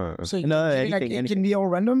French. Huh? So anything. It can be all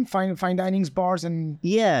random, fine dinings, bars, and...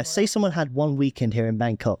 Yeah, say someone had one weekend here in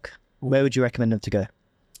Bangkok. Where would you recommend them to go?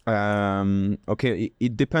 Okay,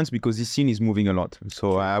 it depends because this scene is moving a lot.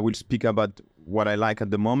 So I will speak about what I like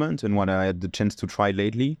at the moment and what I had the chance to try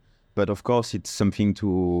lately. But of course, it's something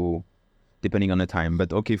to, depending on the time.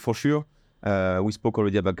 But okay, for sure, we spoke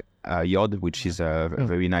already about Yod, which is a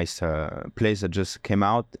very nice place that just came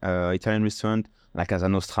out, Italian restaurant. Like Casa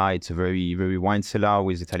Nostra, it's a very, very wine cellar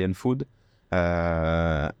with Italian food.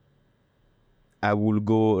 I will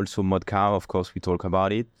go also Modka, of course, we talk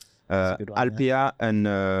about it. Alpea and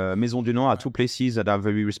Maison du Nom are 2 places that are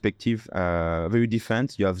very respective, very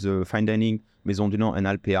different. You have the fine dining Maison du Nom and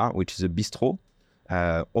Alpea, which is a bistro,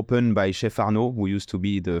 opened by Chef Arnaud, who used to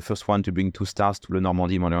be the first one to bring 2 stars to Le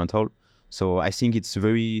Normandie Monumental. So I think it's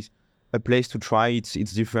a place to try.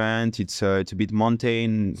 It's different. It's a bit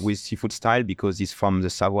mountain with seafood style because it's from the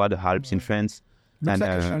Savoie, the Alps in France. Looks like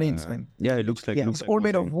a chalet in Spain. Yeah, it looks like. Yeah, it's all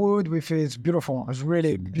made of wood. It's beautiful. It's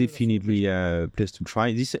really definitely a place to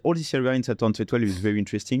try. All this area in Celante 12 is very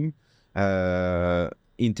interesting.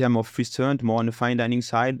 In terms of restaurant, more on the fine dining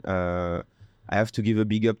side, I have to give a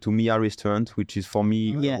big up to Mia Restaurant, which is for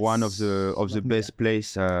me one of the best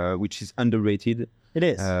place, which is underrated. It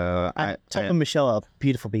is. Tom and Michelle are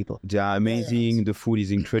beautiful people. They are amazing. Yes. The food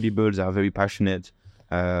is incredible. They are very passionate.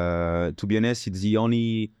 To be honest, it's the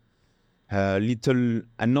only little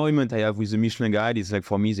annoyment I have with the Michelin guide is like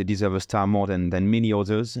for me they deserve a star more than many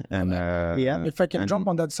others. And if I can jump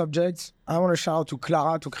on that subject, I want to shout out to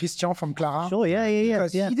Clara, to Christian from Clara. Sure,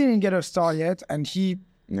 because he didn't get a star yet, and he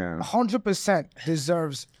 100%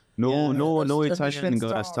 deserves. No Italian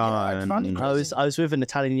got a star. I was with an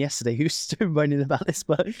Italian yesterday who's still moaning about this,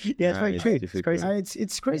 but it's very true. It's crazy.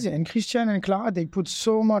 It's crazy. And Christian and Clara, they put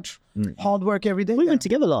so much hard work every day. We went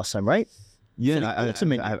together last time, right? Yeah,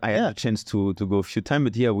 I had a chance to go a few times,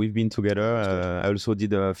 but yeah, we've been together. I also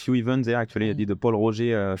did a few events there. Actually, I did a Paul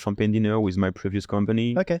Roger champagne dinner with my previous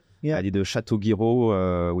company. Okay, yeah. I did a Chateau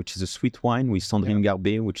Guiraud, which is a sweet wine with Sandrine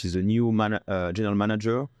Garbet, which is a new general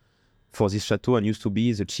manager for this chateau and used to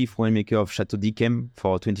be the chief winemaker of Chateau d'Yquem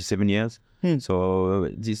for 27 years. So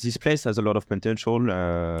this place has a lot of potential.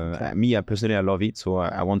 Me, personally, I love it. So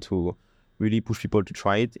I want to really push people to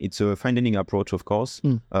try it. It's a fine dining approach, of course.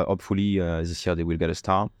 Hopefully, this year they will get a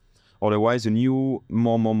star. Otherwise, a new,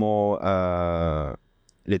 more,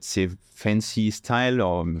 let's say, fancy style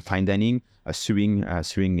or fine dining,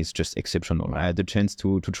 Suring is just exceptional. I had the chance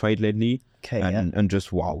to try it lately. And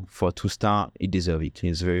just wow, for 2-star, it deserves it.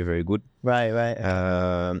 It's very, very good.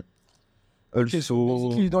 Right.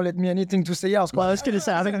 Also, you don't let me anything to say else. Well, I was going to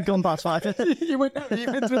say, I think I've gone past 5. he went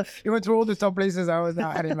through all the top places I was now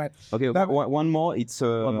had in mind. Okay, one more. It's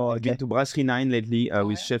I've been to Brasserie 9 lately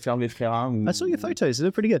with Chef Hervé Frera. I saw your photos.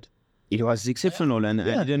 They're pretty good. It was exceptional, and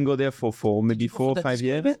I didn't go there for maybe 4 or 5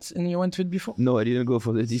 years. And you went to it before? No, I didn't go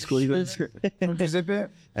for the disco event.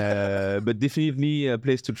 But definitely a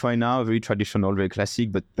place to try now. Very traditional, very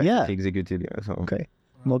classic, but perfectly executed. So. Okay.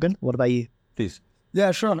 Morgan, what about you? Please.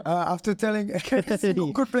 Yeah, sure. After telling good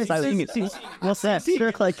place. What's that?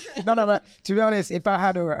 Sure, like no. To be honest, if I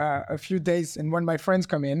had a few days and when my friends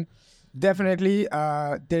come in, definitely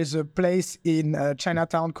there's a place in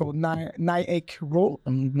Chinatown called Nai Ek Roll.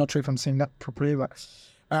 I'm not sure if I'm saying that properly, but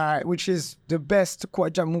which is the best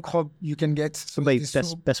kway teow mukrob you can get. So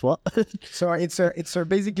best what? So it's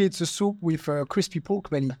basically a soup with crispy pork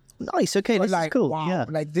belly. Nice. Okay, this is cool. Wow, yeah,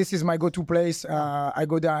 like this is my go-to place. I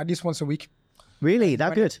go there at least once a week. Really?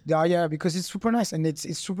 That good? Yeah, because it's super nice and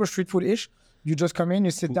it's super street food-ish. You just come in, you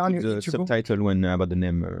sit down, you eat, you subtitle go. When about the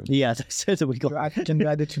name. Yeah, so that we got. Can be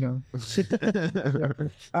added, you know. So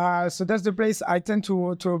that's the place I tend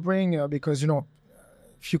to bring because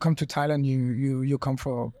if you come to Thailand, you come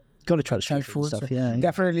for. Got to try the street food stuff. Yeah,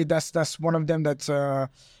 definitely. That's one of them that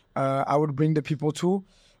I would bring the people to.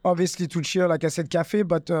 Obviously to cheer, like I said, cafe,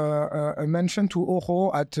 but a mention to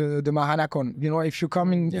Ojo at the Mahanakhon. If you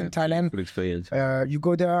come in Thailand, you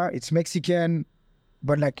go there. It's Mexican,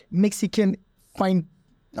 but like Mexican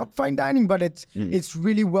not fine dining, but it's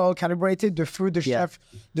really well calibrated. The food, the chef,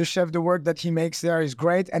 the work that he makes there is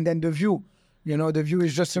great, and then the view. The view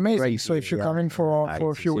is just amazing. Great. So if you're coming for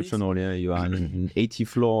a few weeks, you are on 80th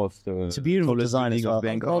floor of the. It's a beautiful design as well.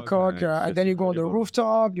 Bangkok, and then you go on the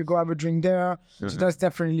rooftop. You go have a drink there. So that's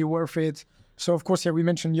definitely worth it. So of course, we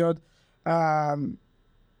mentioned Yod.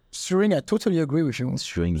 Suring, I totally agree with you.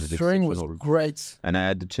 Suring was great. And I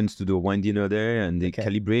had the chance to do a wine dinner there, and they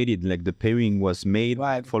calibrated, like the pairing was made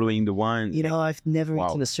following the wine. I've never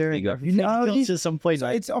eaten a Suring. To some point. So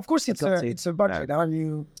it's a budget.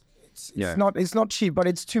 it's not cheap, but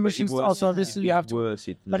it's 2 Michelin stars, so obviously you have to. Worth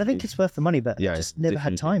it. But I think it's worth the money, but I just never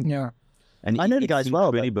had time. Yeah. And I know the guys well.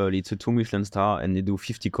 Incredible. It's a 2 Michelin star, and they do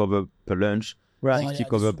 50 cover per lunch, Right. 50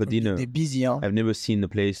 cover per dinner. They're busy, huh? I've never seen a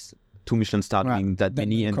place 2 Michelin star doing that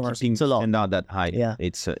many and keeping standard that high. Yeah.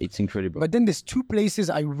 It's incredible. But then there's 2 places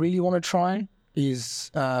I really want to try is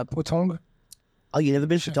Potong. Oh, you never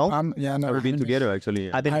been to Dong? Yeah, no. We've been together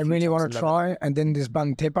actually. I really want to try, and then there's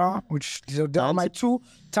Ban Tepa, which they are my 2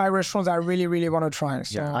 Thai restaurants I really, really want to try.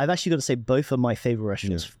 So. I've actually got to say both of my favorite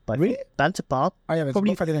restaurants. Yeah. Really? Ban Tepa. Oh,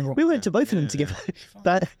 yeah, We went to both of them together.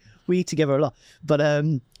 We eat together a lot. But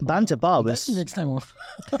Ban Tepa was next time.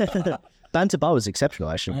 Ban Tepa was exceptional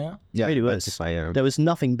actually. Yeah, really was. There was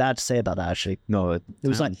nothing bad to say about that actually. No, it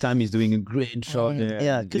was like Tam is doing a great job.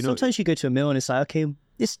 Yeah, because sometimes you go to a meal and it's like, okay,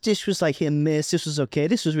 this dish was like hit and miss. This was okay.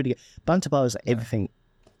 This was really good. Ban Tepa was like everything.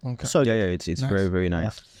 Okay. So it's nice. Very, very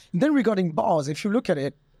nice. Yeah. Then regarding bars, if you look at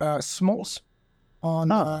it, Smalls on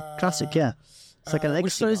classic, yeah. It's like a legacy.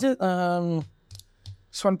 Which store is it?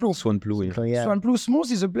 Swan Plu. Swan Plu, yeah. Swan Plu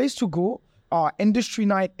Smalls is a place to go. Industry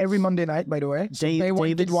night every Monday night, by the way. So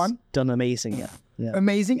David's one. done amazing, yeah.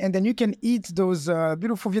 Amazing. And then you can eat those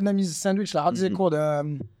beautiful Vietnamese sandwich. Like, how is it called?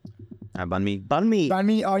 Banh mi. Banh mi. Banh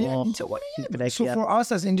mi. Oh, yeah. So for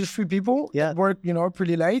us as industry people, work,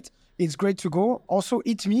 pretty late. It's great to go. Also,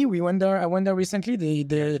 Eat Me. I went there recently.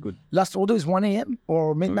 The last order is 1 a.m.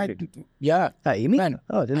 or midnight. Okay. Yeah. Eat Me? Man.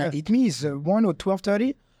 Oh, didn't know. Eat Me is 1 or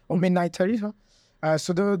 12:30 or midnight 30.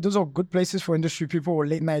 So those are good places for industry people or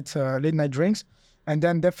late night drinks. And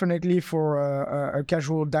then definitely for a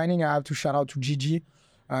casual dining, I have to shout out to Gigi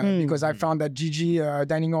because I found that Gigi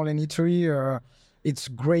Dining Hall and Eatery, it's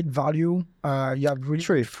great value. You have really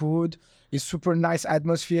good food. It's super nice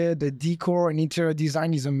atmosphere. The decor and interior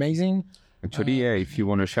design is amazing. Actually, if you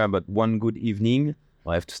want to share about one good evening,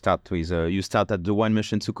 I have to start with you start at the Wine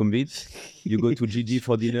Machine Sukhumvit, you go to Gigi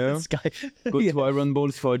for dinner, go to Iron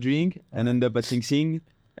Balls for a drink, and end up at Sing Sing,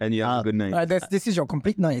 and you have a good night. This is your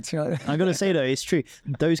complete night. I'm gonna say though, it's true.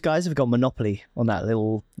 Those guys have got monopoly on that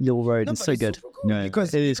little road. It's so good. Cool,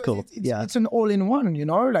 because it is cool. It's an all-in-one.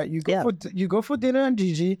 Like you go for dinner at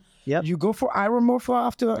Gigi. Yep. You go for Iron Ball for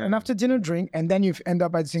after dinner drink, and then you end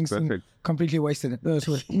up at Sing Sing completely wasted.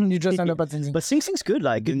 You just end up at Sing Sing. But Sing Sing's good,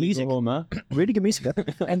 like good music. Really good music.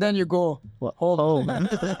 And then you go home.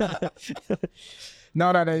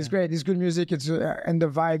 No, it's great. It's good music. It's and the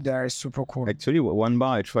vibe there is super cool. Actually, one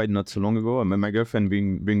bar I tried not so long ago. My girlfriend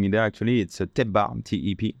bring me there. Actually, it's a Tep Bar,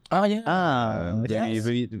 TEP. Oh yeah.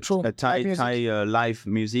 Very Thai live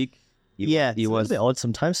music. It was a bit odd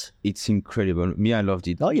sometimes. It's incredible. Me, I loved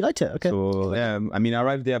it. Oh, you liked it? Okay. So I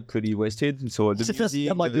arrived there pretty wasted. So the music, the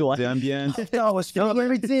ambience. I was feeling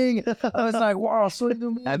everything. I was like, wow, so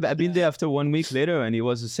I've been there after 1 week later, and it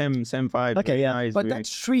was the same vibe. Okay, yeah. Nice, but that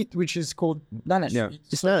street, which is called Nana Street.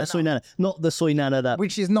 It's Nana, Soy Nana, not the Soy Nana that.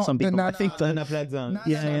 Which is not some people. Nana, I think Nana Plaza.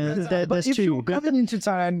 That's if true. you're coming into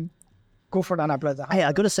Thailand, go for Nana Plaza. Hey,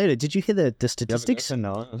 I gotta say though, did you hear the statistics?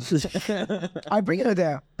 I bring her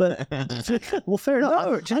there, but well, fair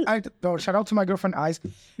enough. No, shout out to my girlfriend Ice.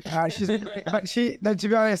 She's great, but to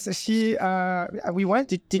be honest, we went.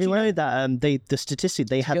 Did you know that the statistic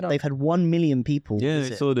they've had 1 million people. Yeah,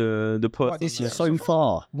 visit. I saw the post this year. So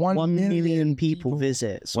far. 1 million people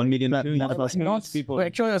visit. 1 million people.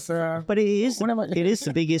 We're curious, but it is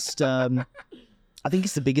the biggest. I think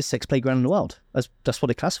it's the biggest sex playground in the world. That's what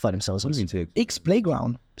they classify themselves as. X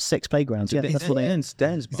playground. Sex playgrounds. Yeah, that's what they dance.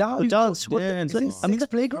 Dance. I mean,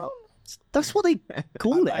 that's playground. That's what they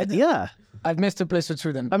call it. Yeah. I've missed a place or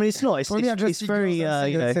two then. I mean, it's not. It's very, what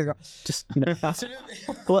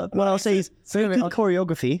I'll say is good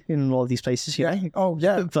choreography in a lot of these places, Oh,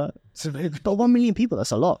 yeah. But 1 million people,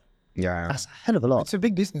 that's a lot. Yeah. That's a hell of a lot. It's a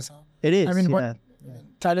big business. Huh? It is. I mean,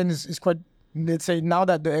 Thailand is quite, let's say, now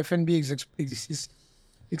that the F&B is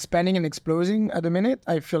expanding and exploding at the minute,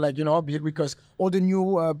 I feel like, because all the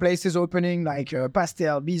new places opening, like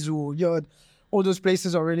Pastel, Bizu, Yod, all those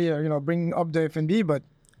places are really, bringing up the F&B, but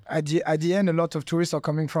at the end, a lot of tourists are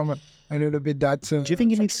coming from a little bit that... Do you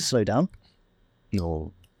think it needs to slow down?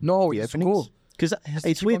 No, it's cool. Because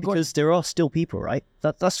it's weird because there are still people, right?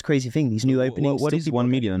 That's the crazy thing, these new openings. What is 1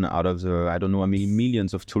 million out of the, I don't know how many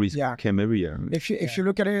millions of tourists came every year? If you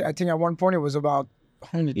look at it, I think at one point it was about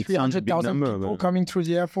 300,000 people coming through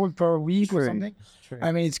the airport per week or something.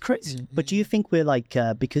 I mean, it's crazy. But do you think we're like,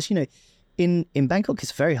 because, in Bangkok,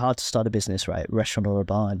 it's very hard to start a business, right? Restaurant or a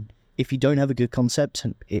bar. And if you don't have a good concept,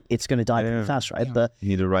 it's going to die pretty fast, right? But you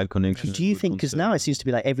need the right connection. Do you think, because now it seems to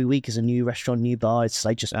be like every week is a new restaurant, new bar, it's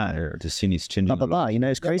like just... the scene is changing.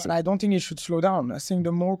 It's crazy. But I don't think it should slow down. I think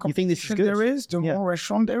the more competition there is, the more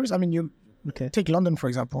restaurant there is. I mean, take London, for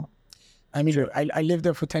example. I mean, I lived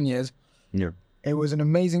there for 10 years. Yeah. It's an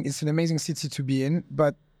amazing city to be in,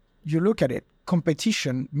 but you look at it,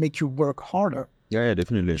 competition make you work harder. Yeah,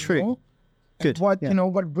 definitely. True. Good. What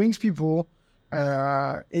what brings people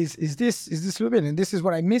is this little bit, and this is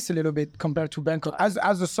what I miss a little bit compared to Bangkok as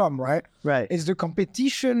a Somm, right? Right. Is the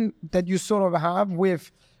competition that you sort of have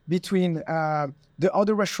between the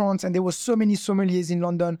other restaurants, and there were so many sommeliers in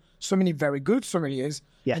London, so many very good sommeliers,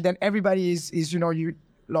 and then everybody is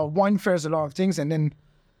wine fairs, a lot of things, and then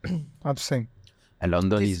I'm saying. And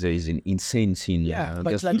London is an insane scene.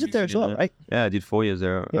 But you did there as well, right? Yeah, I did 4 years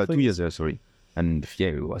there. 2 years there, sorry. And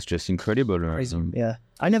it was just incredible. Yeah,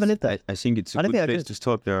 I never lived there. I think it's a good place to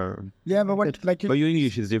stop there. Yeah, but but your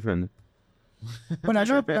English is different. When I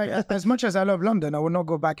love, as much as I love London, I would not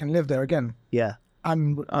go back and live there again. Yeah.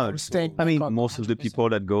 I'm staying. I mean, most of the people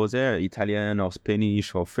that go there, Italian or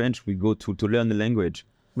Spanish or French, we go to learn the language.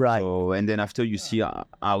 Right. So, and then after you see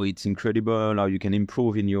how it's incredible, how you can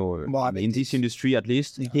improve in in this industry at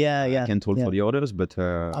least. Yeah. I can't talk for the others, but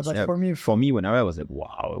for me, when I was like,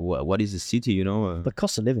 wow, what is the city, The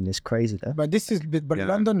cost of living is crazy there. But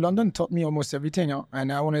London taught me almost everything,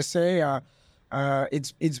 and I want to say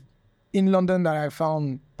it's in London that I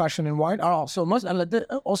found passion in wine. Also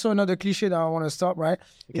another cliche that I want to stop, right?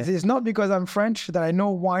 Okay. It's not because I'm French that I know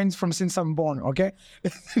wines since I'm born, okay?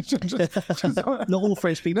 Not all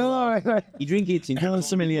French people. No. You drink it in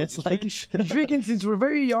sommelier. It's like drinking since we're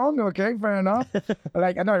very young, okay, fair enough.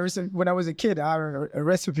 Like I know when I was a kid, I had a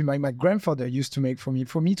recipe my grandfather used to make for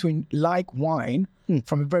me to like wine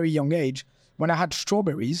from a very young age. When I had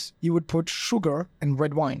strawberries, he would put sugar and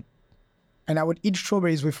red wine. And I would eat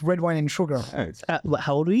strawberries with red wine and sugar.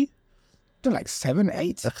 How old were you? Like 7,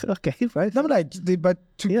 8. Okay, right. No, but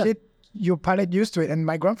to get your palate used to it. And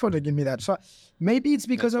my grandfather gave me that. So maybe it's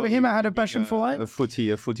because of him I had a passion for wine. A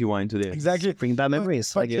fruity wine today. Exactly. Bring back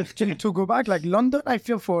memories. But to go back, like London, I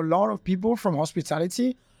feel for a lot of people from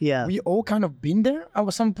hospitality, we all kind of been there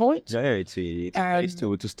at some point. Yeah, it's a place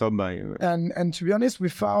to stop by. And to be honest, we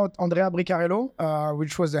found Andrea Bricarello,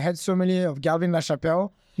 which was the head sommelier of Galvin La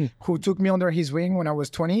Chapelle, who took me under his wing when I was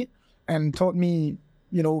 20 and taught me,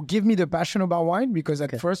 give me the passion about wine, because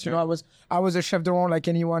at first, I was a chef de rang like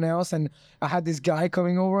anyone else, and I had this guy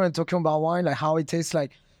coming over and talking about wine, like how it tastes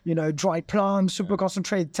like, dry plum, super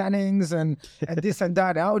concentrated tannins and this and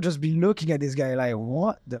that. I would just be looking at this guy like,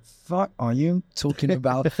 what the fuck are you talking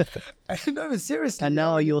about? No, seriously. And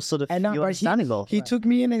now you're sort of you're understanding. He took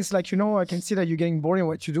me in and it's like, I can see that you're getting bored in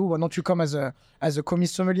what you do. Why don't you come as a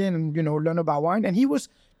commis sommelier and, learn about wine? And he was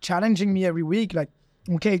challenging me every week, like,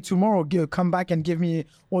 okay, tomorrow come back and give me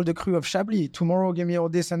all the cru of Chablis. Tomorrow give me all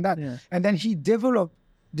this and that. Yeah. And then he developed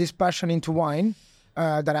this passion into wine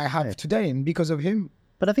that I have today, and because of him.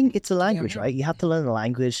 But I think it's a language, right? You have to learn the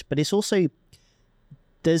language, but it's also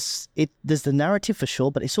there's the narrative for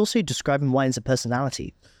sure, but it's also describing wine as a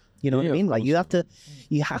personality. You know what I mean? Like you have to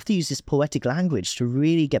use this poetic language to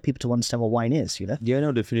really get people to understand what wine is. Yeah,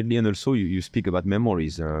 no, definitely. And also you speak about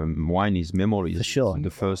memories. Wine is memories. For sure.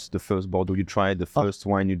 The first Bordeaux you tried, the first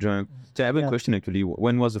wine you drank. So I have a question actually.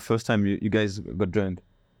 When was the first time you guys got drunk?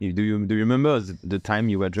 Do you remember the time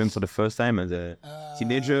you were drunk for the first time as a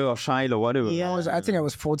teenager or child or whatever? Yeah, I think I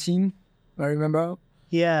was 14. I remember.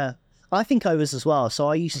 Yeah, I think I was as well. So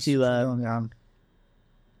I used to.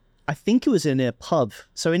 I think it was in a pub.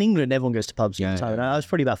 So in England, everyone goes to pubs all the time. And I was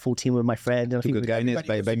probably about 14 with my friend. And I think a Guinness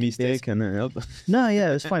by mistake and help. No, yeah,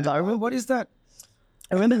 it was fine. But I remember, what is that?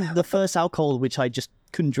 I remember the first alcohol which I just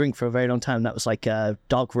couldn't drink for a very long time. That was like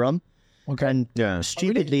dark rum. Okay. And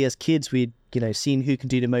stupidly as kids, we'd seen who can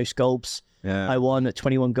do the most gulps. Yeah. I won at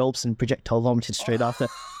 21 gulps and projectile vomited straight after.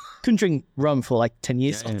 Couldn't drink rum for like 10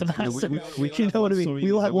 years after that. You know what I mean?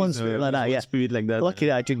 We all had one spirit like that, yeah. Spirit like that.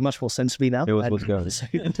 Luckily, I drink much more sensibly now. It was vodka.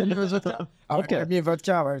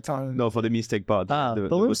 Vodka. No, for the mistake part.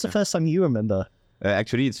 But when was the first time you remember?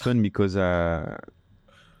 Actually, it's fun because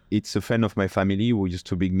it's a friend of my family who used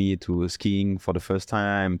to bring me to skiing for the first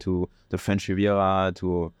time, to the French Riviera.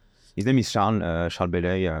 His name is Charles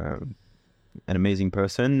Belay, an amazing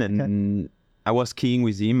person. And I was skiing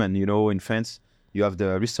with him, and in France, you have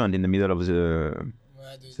the restaurant in the middle of the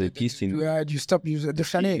piste. You stop the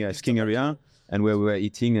chalet. Skiing area, and where we were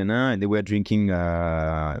eating and they were drinking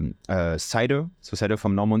cider, so cider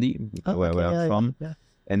from Normandy, where I'm from. Yeah.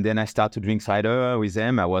 And then I started to drink cider with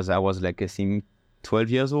them. I was like, I think 12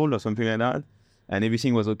 years old or something like that. And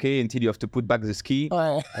everything was okay until you have to put back the ski.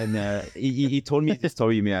 And he told me the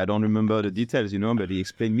story. I don't remember the details, but he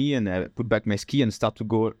explained me, and I put back my ski and start to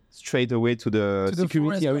go straight away to the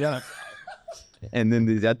security area. And then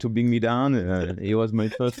they had to bring me down. It was my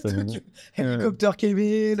first. Helicopter came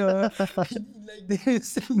in like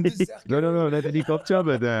this. No, not helicopter,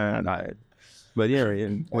 but yeah,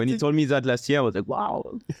 when he told me that last year, I was like,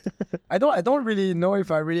 wow. I don't really know if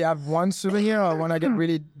I really have one souvenir or when I get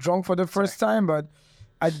really drunk for the first time, but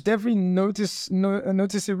I definitely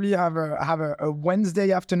noticeably have a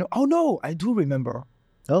Wednesday afternoon. Oh no, I do remember.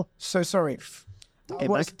 Oh, so sorry. I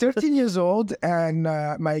was 13 years old, and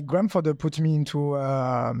my grandfather put me into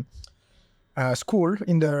school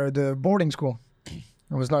in the boarding school.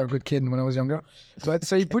 I was not a good kid when I was younger, but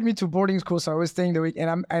so he put me to boarding school. So I was staying the week,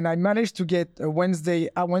 and I managed to get a Wednesday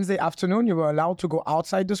afternoon. You were allowed to go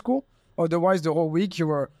outside the school, otherwise the whole week you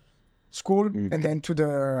were school and then to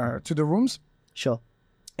the rooms. Sure.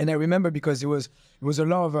 And I remember because it was a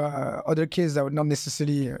lot of other kids that were not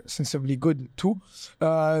necessarily sensibly good too.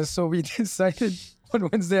 So we decided on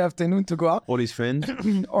Wednesday afternoon to go out. All his friends.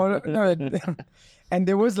 And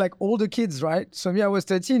there was like all the kids, right? So me, I was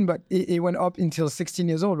 13, but it went up until 16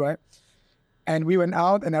 years old, right? And we went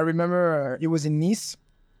out, and I remember it was in Nice.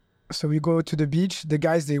 So we go to the beach. The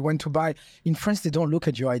guys, they went to buy. In France, they don't look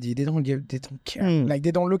at your ID. They don't care. Like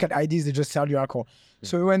they don't look at IDs. They just sell you alcohol.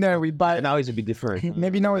 So we went there and we buy. And now it's a bit different.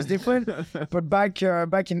 Maybe now it's different, but back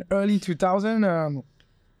in early 2000,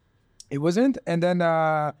 it wasn't. And then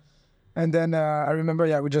I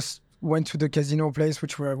remember, we just went to the casino place,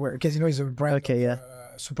 where casino is a brand. Okay, yeah.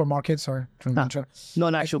 Supermarket, sorry. Not an actual. No,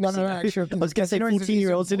 actual. I was going to say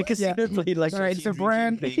 14-year-olds in a casino. Yeah. Like, It's a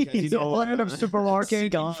brand. It's a brand of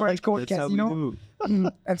supermarket in French called Casino.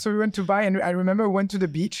 And so we went to buy, and I remember we went to the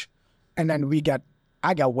beach, and then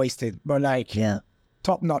I got wasted, but like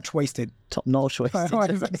top-notch wasted. Top-notch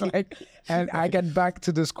wasted. And I got back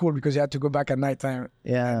to the school because you had to go back at nighttime.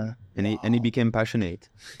 Yeah. And he became passionate.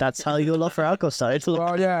 That's how your love for alcohol started.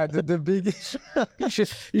 Well, yeah, the big... you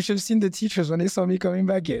should have seen the teachers when they saw me coming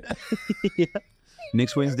back in. Yeah.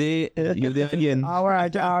 Next Wednesday, you're there again. I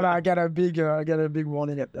got a big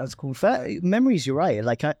warning. That's cool. Memories, you're right.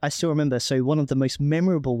 Like, I still remember. So one of the most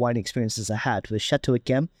memorable wine experiences I had was Chateau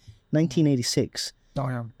Guillaume, 1986. Oh,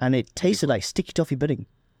 yeah. And it tasted like sticky toffee pudding.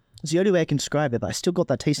 It's the only way I can describe it, but I still got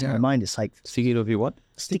that taste in my mind. It's like... Sticky toffee what?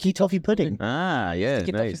 Sticky toffee pudding. Ah, yeah,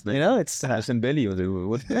 nice. You know, it's... And belly.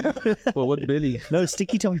 What belly? No,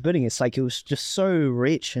 sticky toffee pudding. It's like, it was just so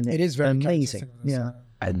rich and it is very amazing. Yeah.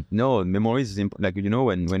 And no, memories is like,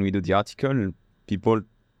 when we do the article, people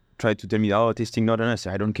try to tell me, tasting note, and I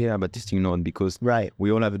say, I don't care about tasting note because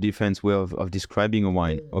we all have a different way of describing a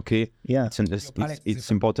wine, okay? Yeah.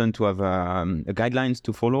 It's important to have guidelines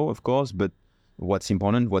to follow, of course, but what's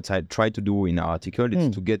important, what I try to do in our article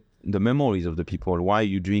is to get the memories of the people, why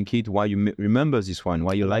you drink it, why you remember this wine,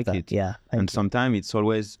 why you like it. Yeah. And sometimes it's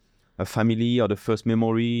always a family or the first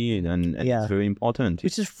memory, and it's very important.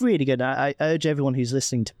 Which is really good. I urge everyone who's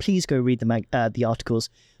listening to please go read the articles.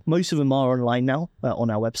 Most of them are online now on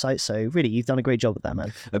our website. So really, you've done a great job with that,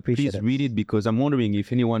 man. Please read it because I'm wondering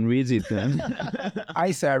if anyone reads it. I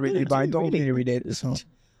say I read it, but I don't really read it. So.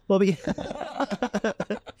 Well,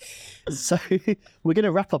 so we're going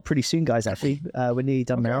to wrap up pretty soon, guys, actually. We're nearly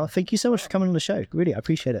done now. Thank you so much for coming on the show. Really, I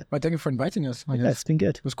appreciate it. Well, thank you for inviting us. Yeah, it's been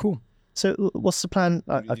good. It was cool. So what's the plan?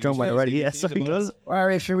 I've drawn one already. Yeah, sorry. Well,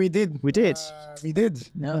 if we did. We did. We did.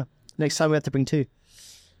 Yeah. Next time we have to bring two.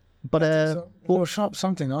 But we'll shop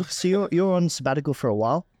something, huh? So you're on sabbatical for a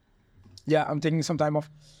while? Yeah, I'm taking some time off.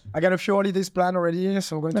 I got a few holidays planned already,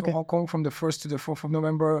 so I'm going to Hong Kong from the 1st to the 4th of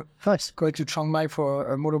November. Nice. Going to Chiang Mai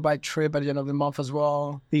for a motorbike trip at the end of the month as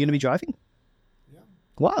well. Are you going to be driving? Yeah.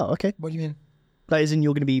 Wow, okay. What do you mean? That is in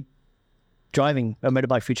you're going to be driving a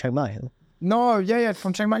motorbike through Chiang Mai? No, yeah,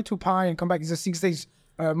 from Chiang Mai to Pai and come back. It's a 6 days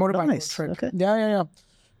motorbike trip. Okay. Yeah.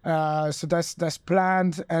 So that's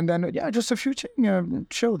planned, and then just a few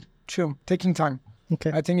chill, taking time.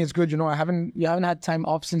 Okay. I think it's good. You haven't had time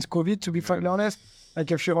off since COVID, to be frankly honest. Like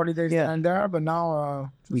a few holidays here and there, but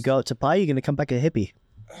now we go out to Pai. You're going to come back a hippie.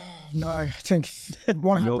 No, I think it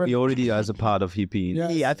won't happen. He already has a part of hippie.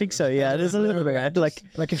 Yeah, I think so. Yeah, there's a little bit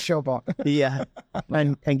like a show bar. Yeah.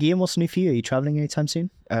 And Guillaume, what's new for you? Are you traveling anytime soon?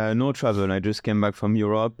 No travel. I just came back from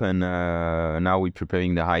Europe, and now we're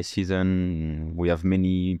preparing the high season. We have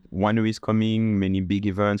many wineries coming, many big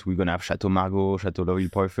events. We're gonna have Chateau Margaux, Chateau Laurille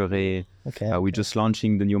Porphyre. Okay. We're just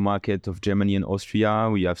launching the new market of Germany and Austria.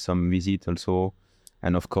 We have some visit also,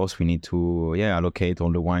 and of course we need to allocate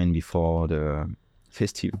all the wine before the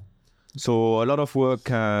festive. So a lot of work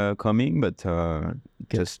coming, but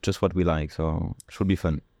just what we like. So it should be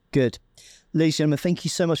fun. Good. Ladies and gentlemen, thank you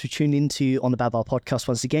so much for tuning into On the Bad Bar podcast.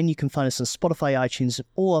 Once again, you can find us on Spotify, iTunes, and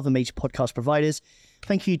all other major podcast providers.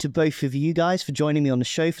 Thank you to both of you guys for joining me on the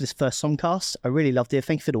show for this first Sommcast. I really loved it.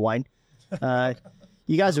 Thank you for the wine.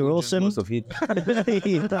 You guys are awesome. Most of it.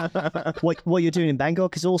 What you're doing in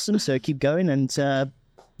Bangkok is awesome, so keep going. And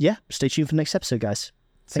stay tuned for the next episode, guys.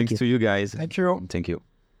 Thanks to you guys. Thank you. Thank you.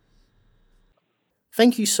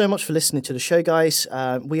 Thank you so much for listening to the show, guys.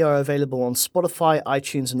 We are available on Spotify,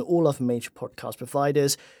 iTunes, and all other major podcast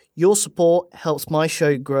providers. Your support helps my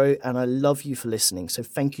show grow, and I love you for listening. So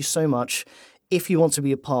thank you so much. If you want to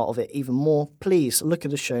be a part of it even more, please look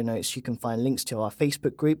at the show notes. You can find links to our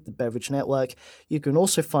Facebook group, The Beverage Network. You can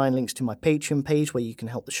also find links to my Patreon page where you can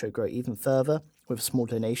help the show grow even further with small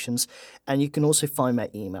donations. And you can also find my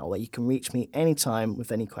email where you can reach me anytime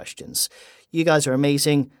with any questions. You guys are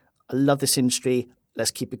amazing. I love this industry.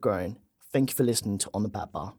 Let's keep it growing. Thank you for listening to On the Back Bar.